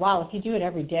after a while, if you do it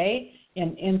every day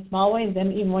in small ways,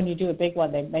 then even when you do a big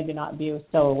one, they maybe not be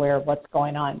so aware of what's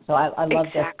going on. So I love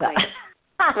this stuff.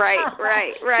 Right.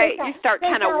 You start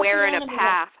kind of wearing a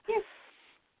path.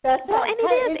 That's well, and it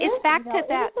is. It's back to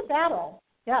that. It's a battle.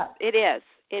 Yeah. It is.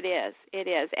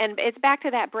 And it's back to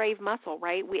that brave muscle,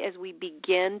 right? As we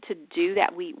begin to do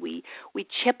that, we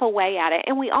chip away at it.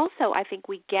 And we also, I think,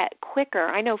 we get quicker.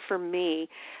 I know for me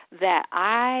that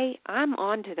I'm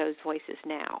on to those voices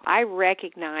now. I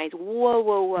recognize,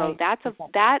 whoa, right.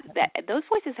 Those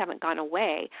voices haven't gone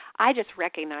away. I just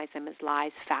recognize them as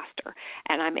lies faster.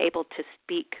 And I'm able to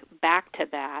speak back to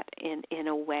that in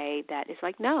a way that is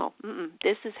like, no,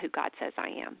 this is who God says I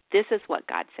am. This is what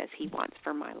God says He wants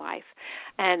for my life.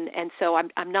 And so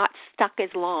I'm not stuck as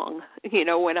long,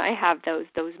 when I have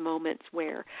those moments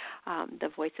where the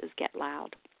voices get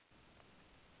loud.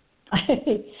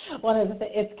 It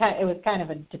was kind of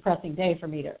a depressing day for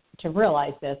me to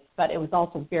realize this, but it was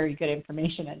also very good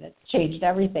information, and it's changed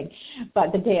everything.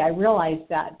 But the day I realized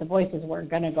that the voices weren't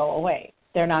going to go away,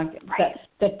 they're not. Right.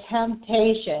 The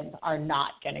temptations are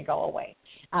not going to go away.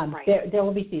 Right. There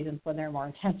will be seasons when they're more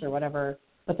intense or whatever,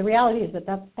 but the reality is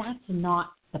that's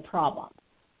not the problem.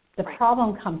 The right.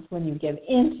 problem comes when you give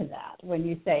into that, when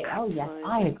you say, oh, yes,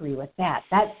 I agree with that.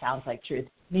 That sounds like truth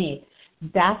to me.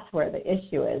 That's where the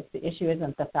issue is. The issue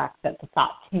isn't the fact that the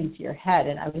thought came to your head.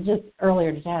 And I was just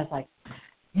earlier today, I was like,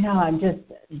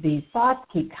 these thoughts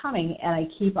keep coming, and I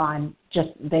keep on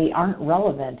they aren't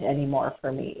relevant anymore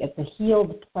for me. It's a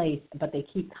healed place, but they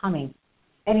keep coming.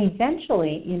 And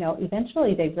eventually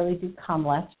they really do come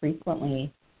less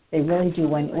frequently. They really do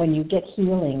when you get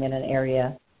healing in an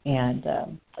area. And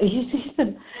you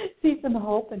see some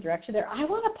hope and direction there. I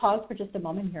want to pause for just a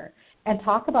moment here and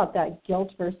talk about that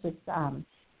guilt versus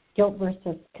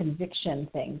conviction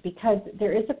thing, because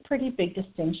there is a pretty big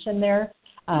distinction there.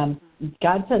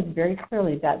 God says very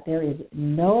clearly that there is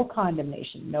no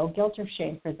condemnation, no guilt or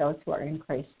shame for those who are in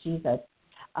Christ Jesus,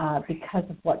 because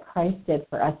of what Christ did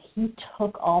for us. He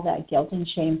took all that guilt and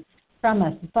shame from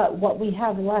us. But what we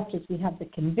have left is we have the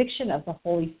conviction of the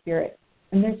Holy Spirit.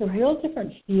 And there's a real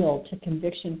different feel to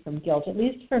conviction from guilt, at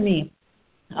least for me.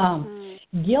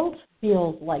 Guilt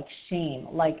feels like shame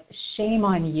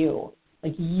on you,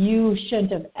 like you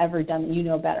shouldn't have ever done,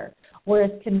 better.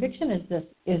 Whereas conviction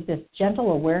is this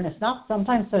gentle awareness, not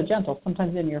sometimes so gentle,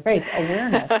 sometimes in your face,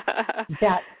 awareness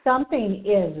that something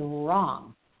is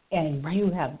wrong and you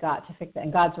have got to fix it.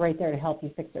 And God's right there to help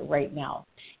you fix it right now.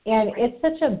 And it's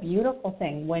such a beautiful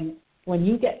thing when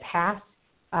you get past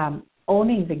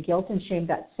owning the guilt and shame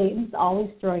that Satan's always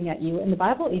throwing at you. And the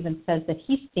Bible even says that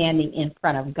he's standing in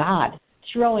front of God,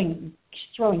 throwing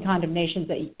condemnations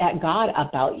at God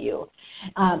about you.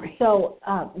 So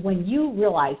when you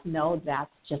realize, no,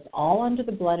 that's just all under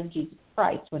the blood of Jesus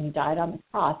Christ when He died on the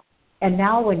cross, and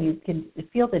now when you can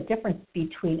feel the difference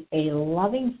between a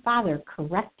loving Father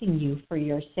correcting you for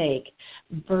your sake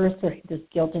versus this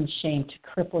guilt and shame to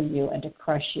cripple you and to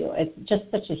crush you, it's just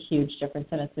such a huge difference,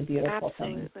 and it's a beautiful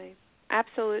thing.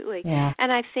 Absolutely. Yeah.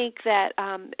 And I think that,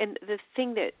 and the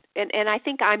thing that, and I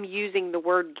think I'm using the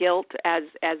word guilt as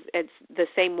the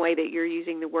same way that you're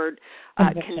using the word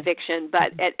conviction,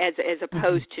 but as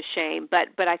opposed to shame. But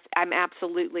I'm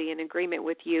absolutely in agreement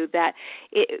with you that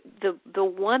the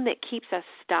one that keeps us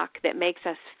stuck, that makes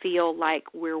us feel like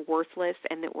we're worthless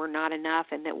and that we're not enough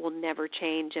and that we'll never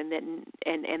change and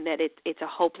that it's a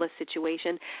hopeless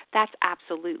situation, that's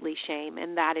absolutely shame,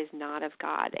 and that is not of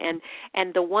God.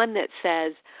 And the one that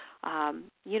says,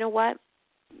 you know what?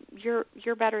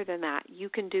 You're better than that. You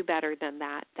can do better than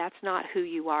that. That's not who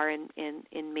you are in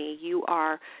me. You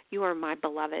are my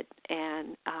beloved,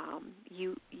 and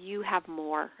you have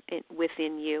more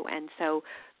within you, and so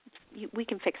we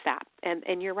can fix that.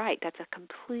 And you're right. That's a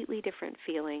completely different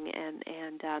feeling,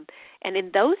 and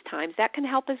in those times that can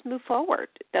help us move forward.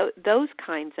 Those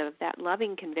kinds of that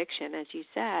loving conviction, as you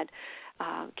said,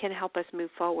 can help us move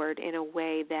forward in a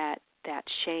way that that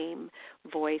shame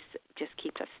voice just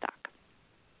keeps us stuck.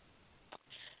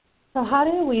 So how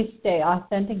do we stay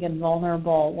authentic and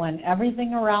vulnerable when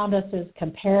everything around us is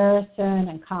comparison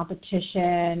and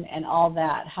competition and all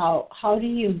that? How do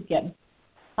you get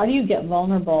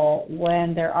vulnerable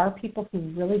when there are people who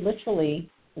really literally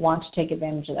want to take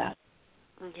advantage of that?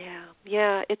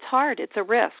 Yeah, it's hard. It's a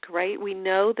risk, right? We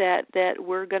know that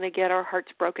we're going to get our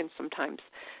hearts broken sometimes.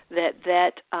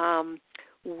 That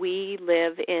we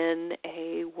live in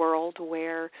a world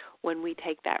where when we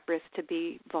take that risk to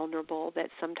be vulnerable,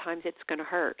 that sometimes it's going to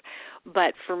hurt.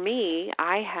 But for me,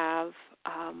 I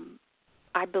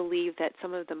believe that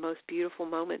some of the most beautiful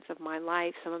moments of my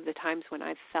life, some of the times when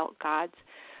I've felt God's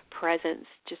presence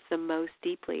just the most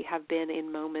deeply, have been in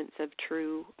moments of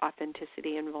true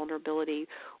authenticity and vulnerability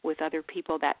with other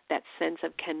people, that sense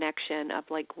of connection of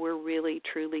like we're really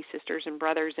truly sisters and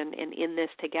brothers and in this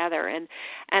together. And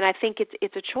I think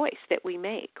it's a choice that we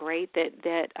make, right?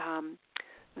 That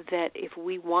if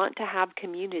we want to have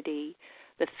community,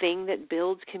 the thing that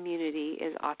builds community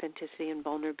is authenticity and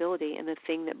vulnerability, and the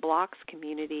thing that blocks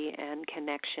community and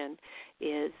connection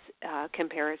is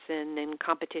comparison and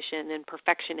competition and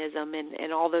perfectionism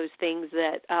and all those things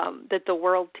that the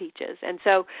world teaches. And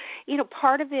so,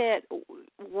 part of it,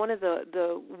 one of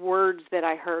the words that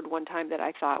I heard one time that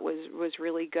I thought was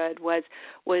really good was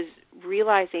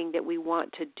realizing that we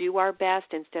want to do our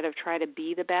best instead of try to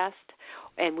be the best,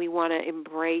 and we want to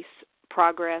embrace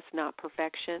progress, not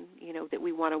perfection, that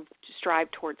we want to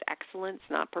strive towards excellence,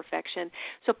 not perfection.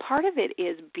 So part of it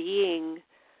is being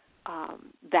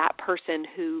that person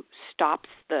who stops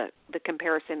the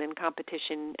comparison and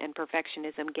competition and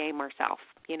perfectionism game ourselves,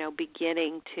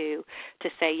 beginning to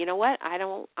say, you know what, I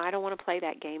don't want to play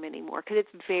that game anymore, because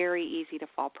it's very easy to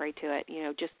fall prey to it.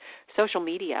 Just social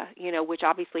media, which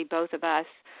obviously both of us,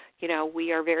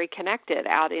 we are very connected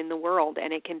out in the world,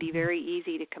 and it can be very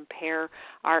easy to compare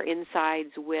our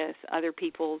insides with other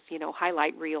people's,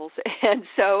 highlight reels. And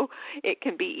so it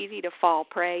can be easy to fall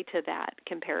prey to that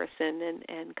comparison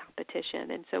and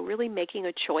competition. And so really making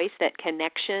a choice that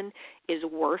connection is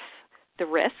worth the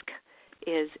risk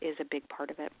is a big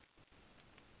part of it.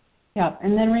 Yeah,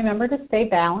 and then remember to stay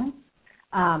balanced.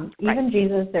 Right. Even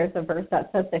Jesus, there's a verse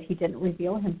that says that he didn't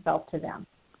reveal himself to them,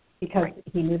 because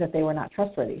he knew that they were not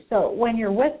trustworthy. So when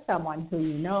you're with someone who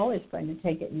you know is going to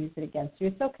take it and use it against you,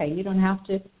 it's okay. You don't have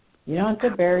to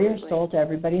bare your soul to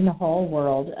everybody in the whole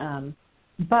world.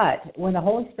 But when the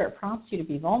Holy Spirit prompts you to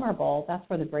be vulnerable, that's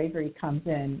where the bravery comes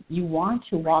in. You want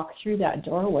to walk through that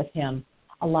door with him,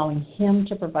 allowing him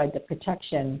to provide the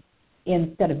protection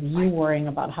instead of you worrying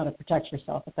about how to protect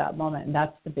yourself at that moment. And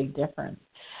that's the big difference.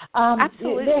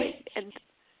 Absolutely. And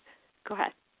go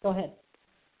ahead. Go ahead.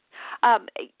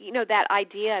 That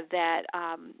idea that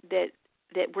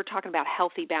we're talking about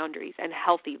healthy boundaries and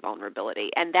healthy vulnerability,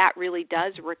 and that really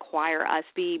does require us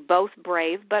be both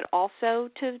brave, but also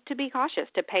to be cautious,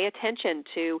 to pay attention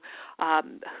to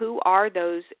who are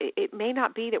those. It may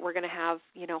not be that we're going to have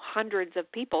hundreds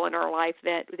of people in our life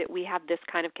that we have this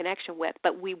kind of connection with,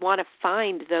 but we want to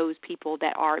find those people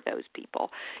that are those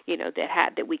people,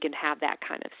 that we can have that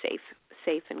kind of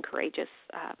safe and courageous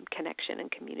connection and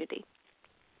community.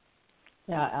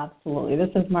 Yeah, absolutely.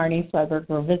 This is Marnie Swedberg.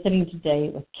 We're visiting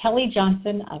today with Kelly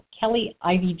Johnson of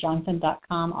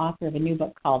KellyIvyJohnson.com, author of a new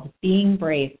book called Being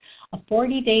Brave, a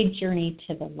 40-day journey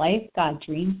to the life God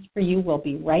dreams for you. We'll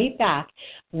be right back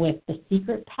with the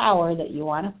secret power that you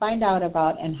want to find out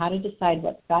about and how to decide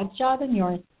what's God's job and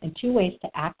yours, and 2 ways to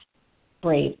act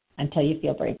brave until you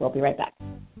feel brave. We'll be right back.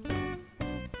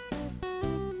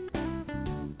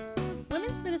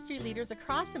 Leaders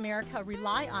across America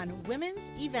rely on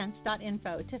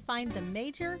womensevents.info to find the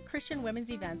major Christian women's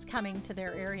events coming to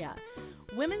their area.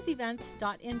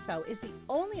 Womensevents.info is the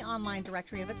only online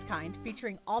directory of its kind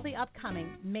featuring all the upcoming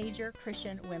major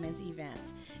Christian women's events.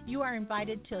 You are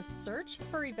invited to search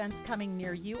for events coming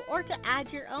near you or to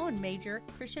add your own major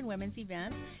Christian women's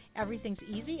event. Everything's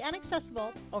easy and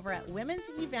accessible over at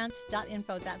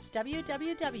womensevents.info. That's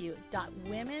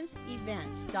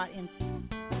www.womensevents.info.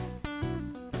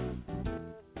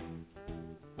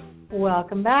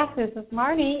 Welcome back. This is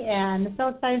Marnie, and so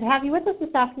excited to have you with us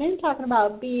this afternoon talking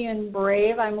about being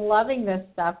brave. I'm loving this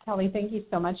stuff. Kelly, thank you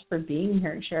so much for being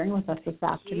here and sharing with us this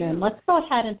afternoon. Let's go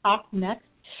ahead and talk next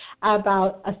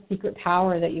about a secret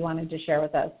power that you wanted to share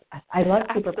with us. I love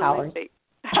superpowers.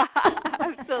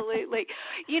 Absolutely.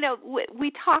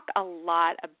 We talk a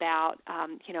lot about,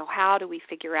 how do we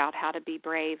figure out how to be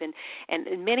brave, and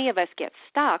many of us get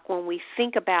stuck when we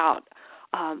think about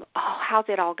how's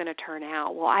it all going to turn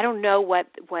out? Well, I don't know what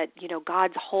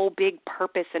God's whole big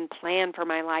purpose and plan for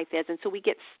my life is. And so we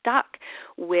get stuck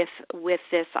with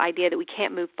this idea that we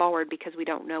can't move forward because we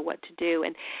don't know what to do.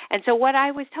 And so what I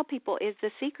always tell people is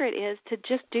the secret is to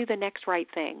just do the next right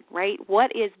thing, right?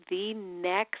 What is the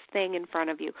next thing in front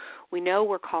of you? We know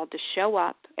we're called to show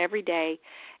up every day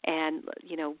and,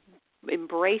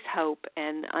 embrace hope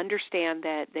and understand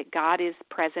that God is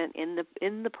present in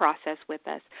the process with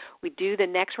us. We do the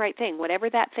next right thing, whatever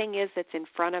that thing is that's in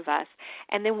front of us,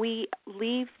 and then we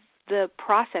leave the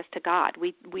process to God.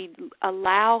 We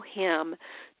allow Him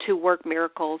to work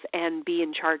miracles and be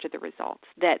in charge of the results.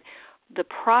 That the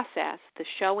process, the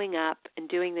showing up and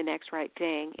doing the next right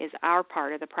thing, is our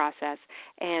part of the process,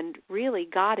 and really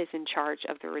God is in charge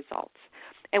of the results.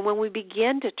 And when we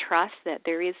begin to trust that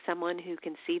there is someone who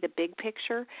can see the big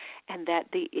picture and that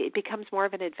it becomes more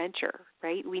of an adventure,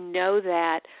 right? We know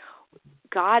that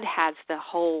God has the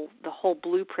whole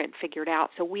blueprint figured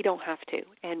out, so we don't have to.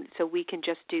 And so we can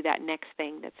just do that next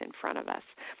thing that's in front of us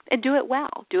and do it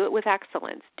well, do it with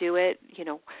excellence, do it,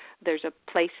 there's a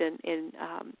place in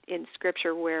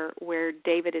Scripture where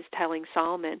David is telling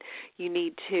Solomon, you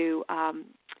need to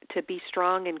be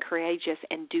strong and courageous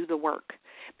and do the work.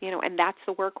 And that's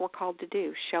the work we're called to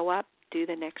do. Show up, do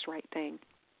the next right thing.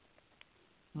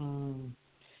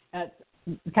 That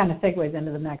kind of segues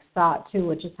into the next thought, too,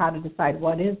 which is how to decide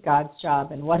what is God's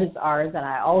job and what is ours. And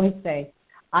I always say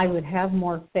I would have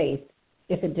more faith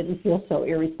if it didn't feel so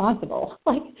irresponsible.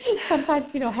 Like sometimes,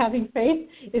 having faith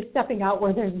is stepping out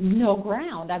where there's no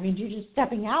ground. I mean, you're just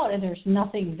stepping out and there's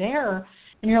nothing there.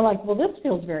 And you're like, well, this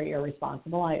feels very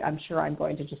irresponsible. I'm sure I'm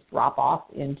going to just drop off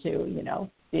into,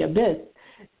 the abyss.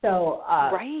 So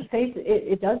right. faith,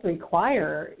 it does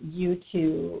require you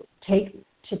to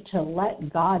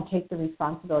let God take the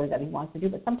responsibility that He wants to do.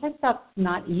 But sometimes that's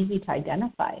not easy to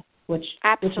identify, which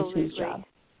is whose job.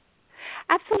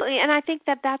 Absolutely, and I think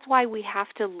that's why we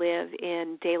have to live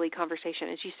in daily conversation.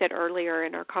 As you said earlier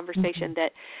in our conversation,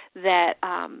 that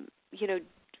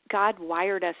God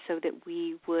wired us so that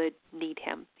we would need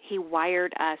Him. He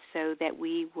wired us so that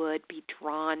we would be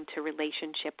drawn to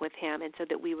relationship with Him and so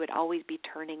that we would always be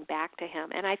turning back to Him.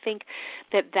 And I think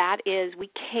that is, we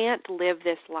can't live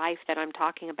this life that I'm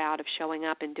talking about of showing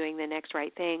up and doing the next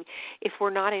right thing if we're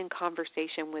not in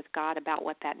conversation with God about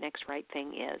what that next right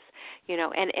thing is.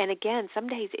 And again, some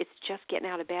days it's just getting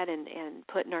out of bed and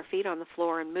putting our feet on the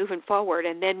floor and moving forward.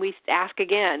 And then we ask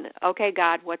again, okay,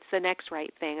 God, what's the next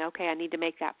right thing? Okay, I need to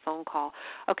make that phone call.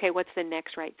 Okay, what's the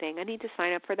next right thing? I need to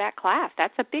sign up for that class.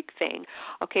 That's a big thing.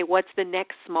 Okay, what's the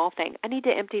next small thing? I need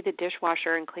to empty the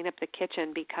dishwasher and clean up the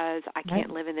kitchen because I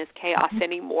can't live in this chaos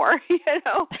anymore,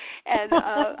 And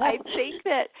I think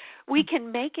that we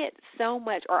can make it so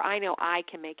much, or I know I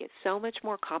can make it so much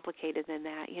more complicated than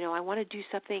that. I want to do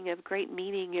something of great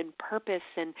meaning and purpose,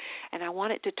 and I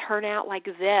want it to turn out like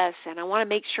this, and I want to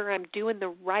make sure I'm doing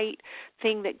the right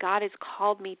thing that God has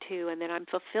called me to, and that I'm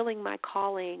fulfilling my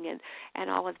calling and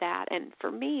all of that. And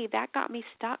for me, that got me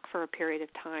stuck for a period of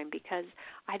time because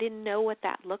I didn't know what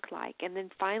that looked like. And then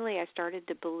finally I started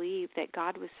to believe that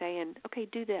God was saying, okay,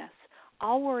 do this.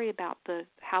 I'll worry about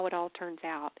how it all turns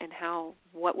out and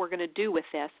what we're going to do with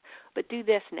this, but do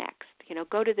this next.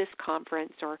 Go to this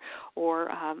conference or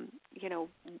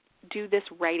do this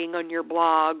writing on your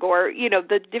blog, or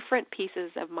the different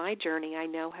pieces of my journey I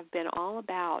know have been all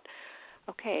about,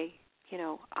 okay,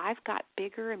 I've got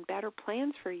bigger and better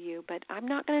plans for you, but I'm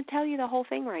not going to tell you the whole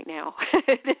thing right now.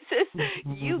 This is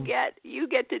you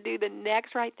get to do the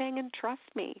next right thing and trust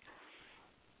me.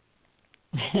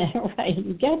 Right,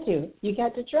 you get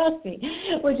to trust me,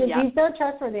 which is He's so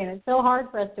trustworthy, and it's so hard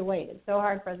for us to wait. It's so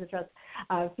hard for us to trust.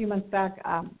 A few months back,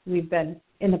 we've been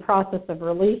in the process of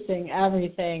releasing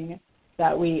everything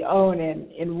that we own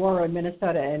in Warroad,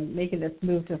 Minnesota, and making this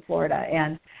move to Florida.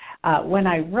 And when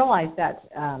I realized that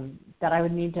I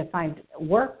would need to find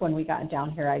work when we got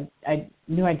down here, I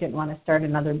knew I didn't want to start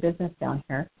another business down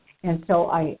here. And so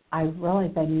I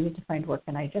realized I needed to find work,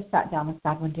 and I just sat down with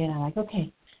God one day, and I'm like,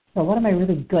 okay, so what am I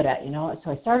really good at,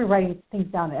 So I started writing things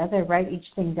down. As I write each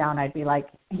thing down, I'd be like,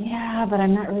 yeah, but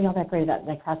I'm not really all that great at that. And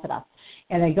I cross it off.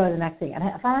 And I go to the next thing. And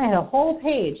I finally had a whole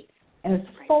page, and it was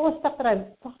full of stuff that I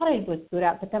thought I was good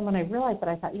at. But then when I realized that,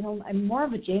 I thought, I'm more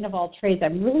of a Jane of all trades.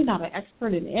 I'm really not an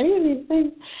expert in any of these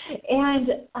things. And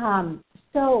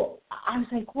so I was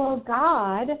like, well,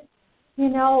 God,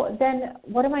 then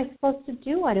what am I supposed to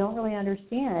do? I don't really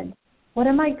understand. What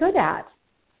am I good at?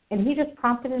 And He just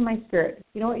prompted in my spirit,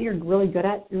 you know what you're really good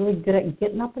at? You're really good at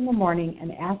getting up in the morning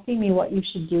and asking me what you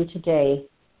should do today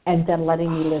and then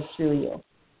letting me live through you.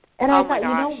 And I thought, you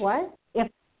know what?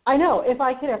 If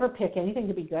I could ever pick anything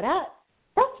to be good at,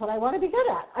 That's what I want to be good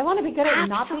at. I want to be good at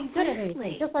not being good at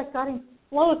anything. Just like God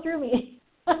flow through me.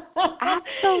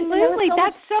 Absolutely.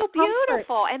 That's so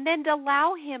beautiful. And then to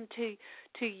allow him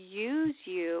to use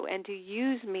you and to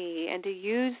use me and to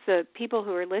use the people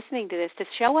who are listening to this to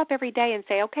show up every day and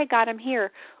say, okay, God, I'm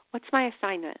here. What's my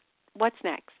assignment? What's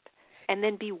next? And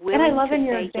then be willing to say yes. And I love in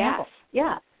your example.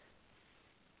 Yeah.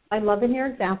 I love in your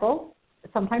example.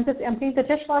 Sometimes it's emptying the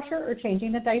dishwasher or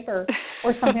changing the diaper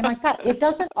or something like that. It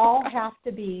doesn't all have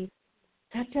to be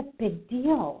such a big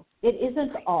deal. It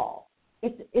isn't all.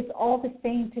 It's all the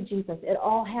same to Jesus. It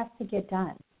all has to get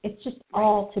done. It's just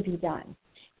all to be done.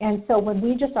 And so when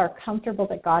we just are comfortable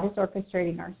that God is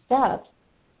orchestrating our steps,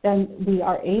 then we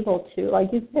are able to, like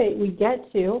you say, we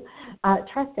get to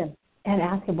trust him and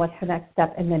ask him what's the next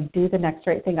step and then do the next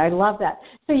right thing. I love that.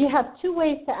 So you have 2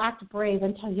 ways to act brave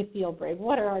until you feel brave.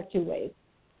 What are our 2 ways?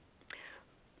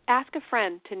 Ask a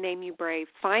friend to name you brave.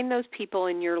 Find those people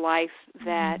in your life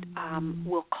that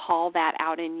will call that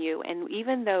out in you. And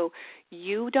even though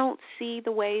you don't see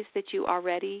the ways that you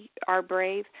already are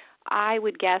brave, I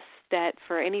would guess that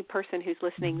for any person who's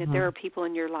listening, that there are people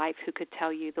in your life who could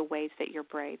tell you the ways that you're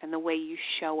brave and the way you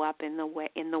show up in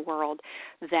the world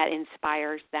that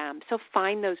inspires them. So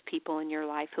find those people in your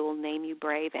life who will name you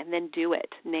brave, and then do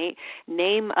it.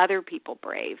 Name other people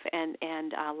brave, and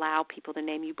allow people to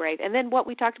name you brave. And then what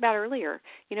we talked about earlier,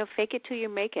 fake it till you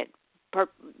make it.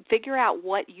 Figure out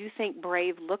what you think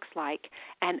brave looks like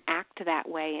and act that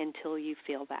way until you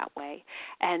feel that way.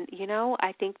 And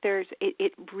I think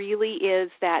it really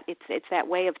is that it's that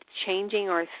way of changing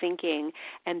our thinking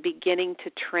and beginning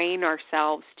to train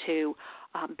ourselves to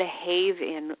behave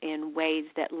in ways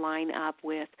that line up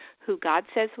with who God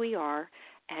says we are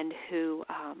and who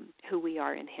we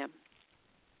are in him.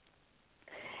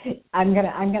 I'm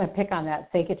gonna pick on that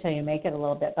fake it till you make it a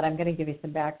little bit, but I'm gonna give you some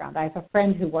background. I have a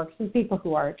friend who works with people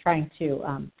who are trying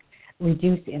to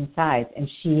reduce in size, and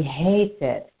she hates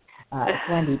it. It's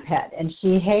Wendy Pett, and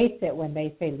she hates it when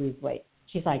they say lose weight.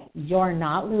 She's like, you're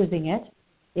not losing it.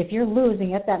 If you're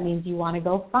losing it, that means you want to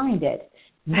go find it.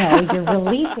 No, you're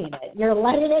releasing it. You're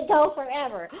letting it go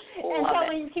forever. And so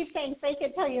when you keep saying fake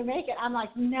it till you make it, I'm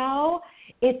like, no,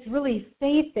 it's really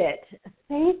faith it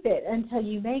until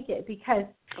you make it, because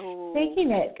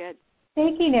faking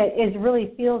it is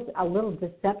really feels a little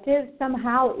deceptive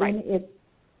somehow in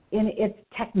its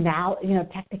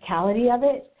technicality of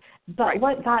it. But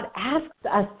what God asks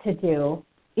us to do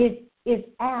is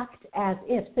act as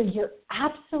if. So you're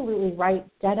absolutely right,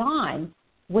 dead on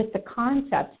with the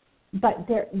concept. But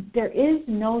there is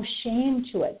no shame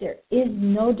to it. There is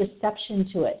no deception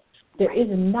to it. There is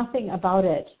nothing about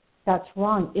it that's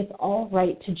wrong. It's all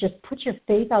right to just put your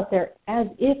faith out there as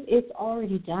if it's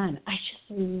already done. I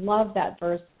just love that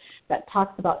verse that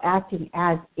talks about acting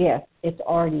as if it's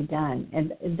already done.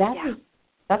 And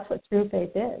that's what true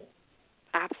faith is.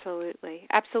 Absolutely.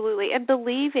 Absolutely. And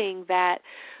believing that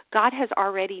God has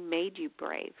already made you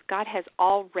brave. God has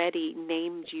already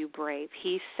named you brave.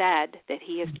 He said that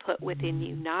he has put within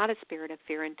you not a spirit of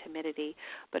fear and timidity,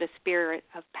 but a spirit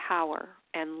of power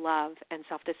and love and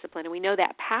self-discipline. And we know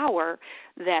that power,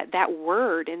 that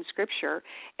word in Scripture,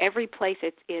 every place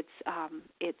it's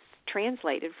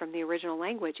translated from the original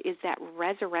language, is that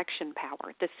resurrection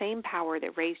power. The same power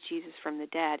that raised Jesus from the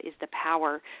dead is the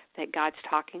power that God's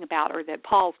talking about, or that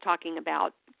Paul's talking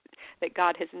about, that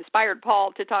God has inspired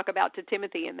Paul to talk about to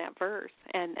Timothy in that verse.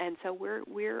 And so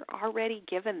we're already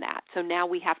given that. So now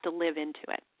we have to live into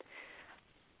it.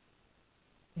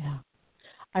 Yeah.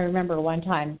 I remember one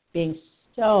time being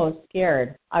so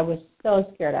scared. I was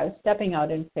so scared. I was stepping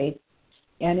out in faith,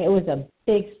 and it was a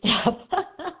big step.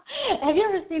 Have you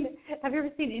ever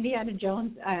seen Indiana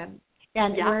Jones?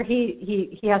 Where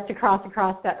he has to cross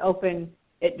across that open,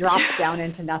 it drops down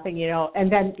into nothing,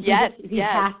 and then he has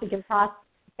to get across.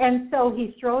 And so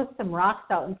he throws some rocks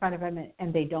out in front of him,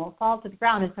 and they don't fall to the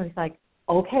ground. And so he's like,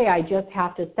 okay, I just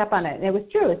have to step on it. And it was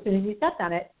true. As soon as he stepped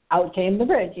on it, out came the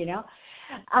bridge,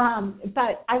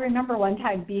 But I remember one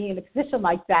time being in a position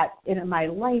like that in my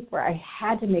life where I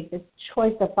had to make this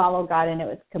choice to follow God, and it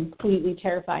was completely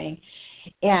terrifying.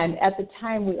 And at the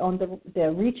time, we owned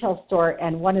the retail store,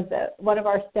 and one of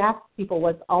our staff people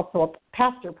was also a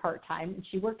pastor part-time, and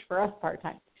she worked for us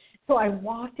part-time. So I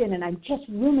walked in, and I'm just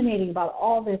ruminating about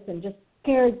all this and just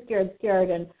scared.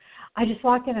 And I just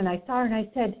walked in, and I saw her, and I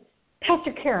said,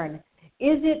 Pastor Karen,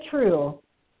 is it true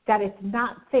that it's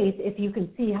not faith if you can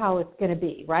see how it's going to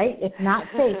be, right? It's not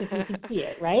faith if you can see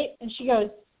it, right? And she goes,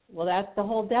 well, that's the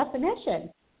whole definition.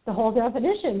 The whole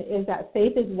definition is that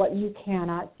faith is what you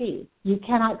cannot see. You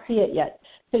cannot see it yet.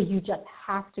 So you just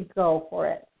have to go for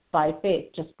it by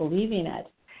faith, just believing it.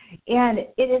 And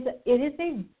it is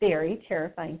a very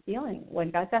terrifying feeling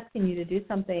when God's asking you to do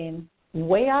something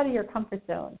way out of your comfort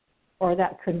zone, or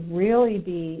that could really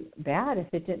be bad if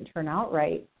it didn't turn out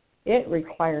right. It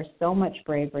requires so much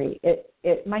bravery.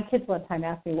 My kids one time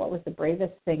asked me what was the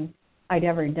bravest thing I'd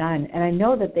ever done, and I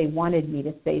know that they wanted me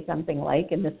to say something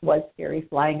like, and this was scary,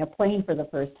 flying a plane for the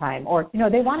first time, or,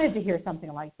 they wanted to hear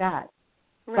something like that.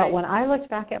 Right. But when I looked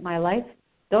back at my life,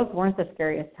 those weren't the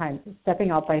scariest times. Stepping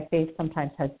out by faith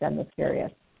sometimes has been the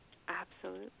scariest.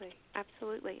 Absolutely,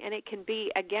 absolutely. And it can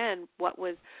be, again, what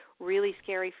was really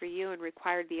scary for you and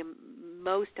required the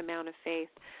most amount of faith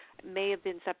may have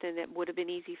been something that would have been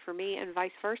easy for me, and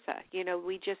vice versa.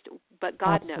 But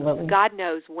God Absolutely. knows. God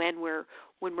knows when we're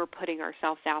putting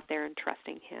ourselves out there and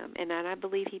trusting Him, and I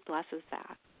believe He blesses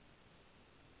that.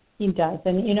 He does,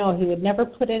 and He would never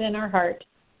put it in our heart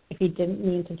if He didn't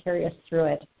mean to carry us through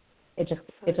it. It just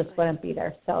wouldn't be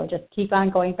there. So just keep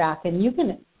on going back, and you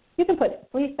can put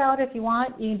fleece out if you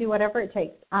want. You can do whatever it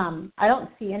takes. I don't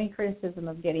see any criticism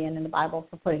of Gideon in the Bible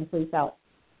for putting fleece out.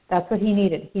 That's what he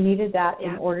needed. He needed that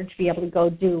in order to be able to go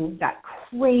do that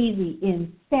crazy,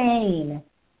 insane.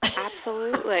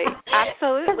 Absolutely,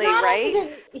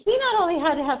 right? He not only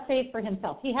had to have faith for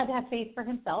himself. He had to have faith for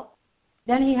himself.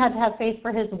 Then he had to have faith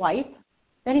for his wife.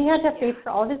 Then he had to have faith for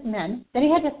all of his men. Then he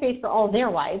had to have faith for all their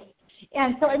wives.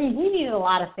 And so, he needed a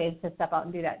lot of faith to step out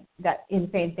and do that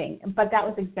insane thing. But that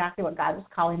was exactly what God was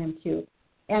calling him to.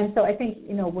 And so I think,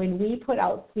 when we put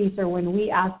out fleece, or when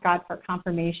we ask God for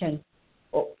confirmation,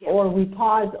 or we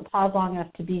pause long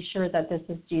enough to be sure that this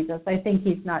is Jesus, I think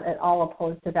He's not at all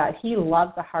opposed to that. He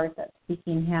loves a heart that's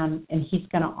seeking Him, and He's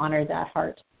going to honor that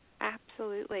heart.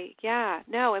 Absolutely. Yeah.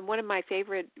 No, and one of my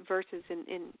favorite verses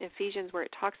in Ephesians, where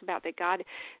it talks about that God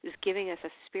is giving us a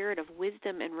spirit of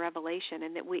wisdom and revelation,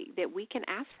 and that we can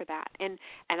ask for that. And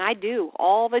I do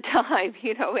all the time,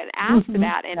 and ask for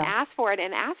that, and ask for it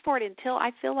until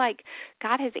I feel like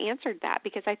God has answered that,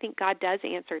 because I think God does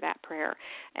answer that prayer.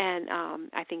 And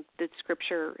I think that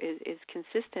Scripture is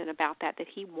consistent about that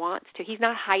He wants to. He's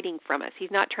not hiding from us.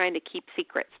 He's not trying to keep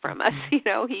secrets from us.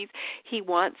 He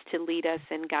wants to lead us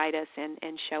and guide us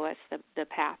and show us the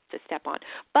path to step on.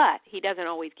 But He doesn't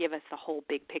always give us the whole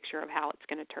big picture of how it's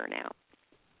going to turn out.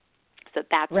 So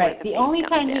that's right. The only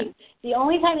time He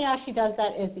actually does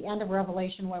that is the end of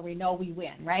Revelation, where we know we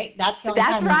win, right? That's the only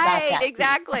time right. He does that.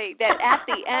 Exactly. That at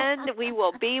the end we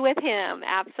will be with Him,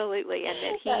 absolutely, and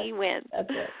that He wins. That's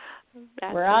it.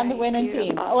 We're on the winning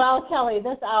team. Well, Kelly,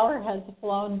 this hour has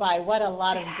flown by. What a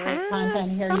lot of great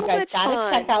content here. You guys got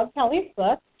to check out Kelly's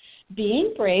book,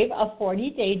 Being Brave, a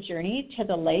 40-day journey to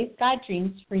the life God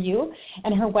dreams for you,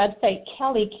 and her website,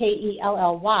 Kelly, Kelly,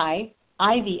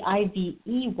 Ivey,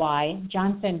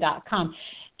 Johnson.com.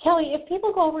 Kelly, if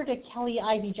people go over to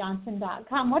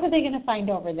KellyIvyJohnson.com, what are they going to find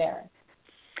over there?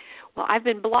 Well, I've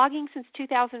been blogging since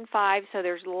 2005, so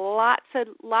there's lots and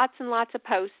lots of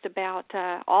posts about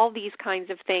all these kinds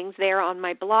of things there on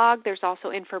my blog. There's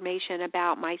also information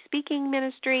about my speaking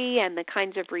ministry and the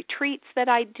kinds of retreats that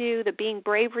I do, the Being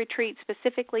Brave retreat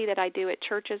specifically that I do at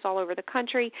churches all over the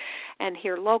country and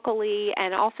here locally,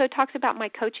 and also talks about my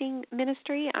coaching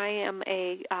ministry. I am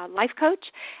a life coach,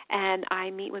 and I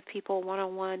meet with people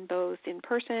one-on-one, both in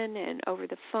person and over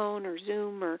the phone or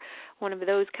Zoom or one of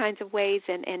those kinds of ways,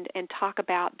 and talk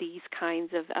about these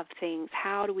kinds of things.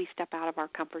 How do we step out of our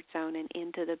comfort zone and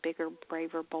into the bigger,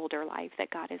 braver, bolder life that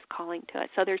God is calling to us?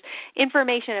 So there's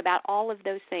information about all of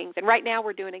those things. And right now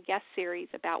we're doing a guest series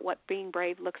about what being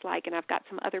brave looks like, and I've got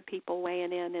some other people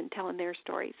weighing in and telling their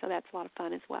stories. So that's a lot of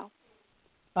fun as well.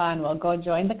 Fun. Well, go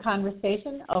join the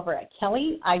conversation over at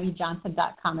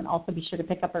KellyIvyJohnson.com, and also be sure to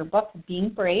pick up her book, Being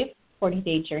Brave,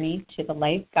 40-Day Journey to the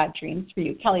Life God Dreams for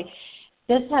You. Kelly,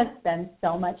 this has been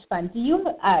so much fun. Do you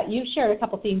shared a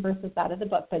couple theme verses out of the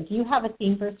book, but do you have a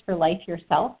theme verse for life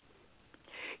yourself?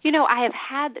 I have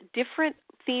had different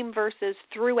theme verses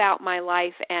throughout my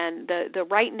life, and the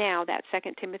right now, that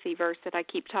 2 Timothy verse that I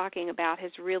keep talking about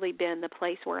has really been the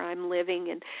place where I'm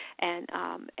living and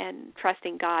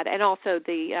trusting God, and also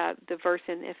the verse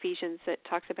in Ephesians that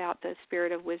talks about the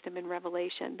spirit of wisdom and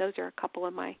revelation. Those are a couple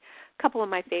of my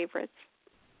favorites.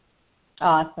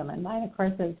 Awesome. And mine, of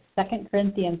course, is 2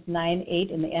 Corinthians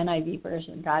 9:8 in the NIV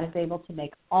version. God is able to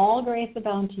make all grace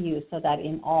abound to you, so that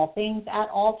in all things at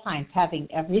all times, having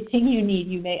everything you need,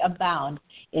 you may abound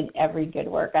in every good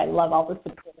work. I love all the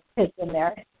superlatives in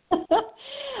there.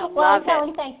 Well,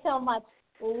 Kelly, thanks so much.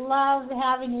 Love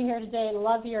having you here today.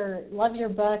 Love your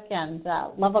book, and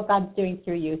love what God's doing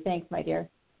through you. Thanks, my dear.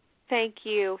 Thank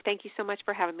you. Thank you so much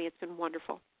for having me. It's been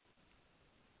wonderful.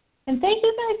 And thank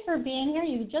you guys for being here.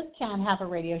 You just can't have a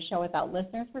radio show without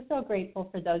listeners. We're so grateful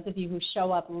for those of you who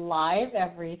show up live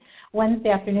every Wednesday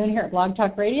afternoon here at Blog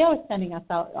Talk Radio, sending us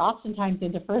out oftentimes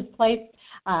into first place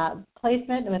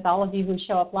placement with all of you who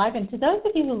show up live. And to those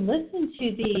of you who listen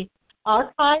to the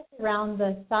archives around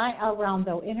the site, around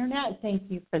the internet, thank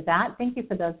you for that. Thank you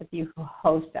for those of you who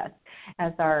host us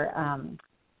as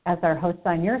our hosts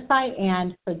on your site,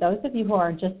 and for those of you who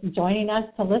are just joining us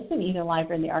to listen either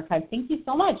live or in the archive, thank you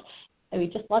so much. And we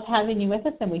just love having you with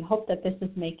us, and we hope that this is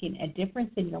making a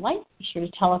difference in your life. Be sure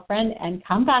to tell a friend and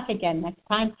come back again next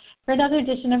time for another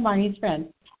edition of Marnie's Friends.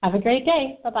 Have a great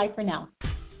day. Bye-bye for now.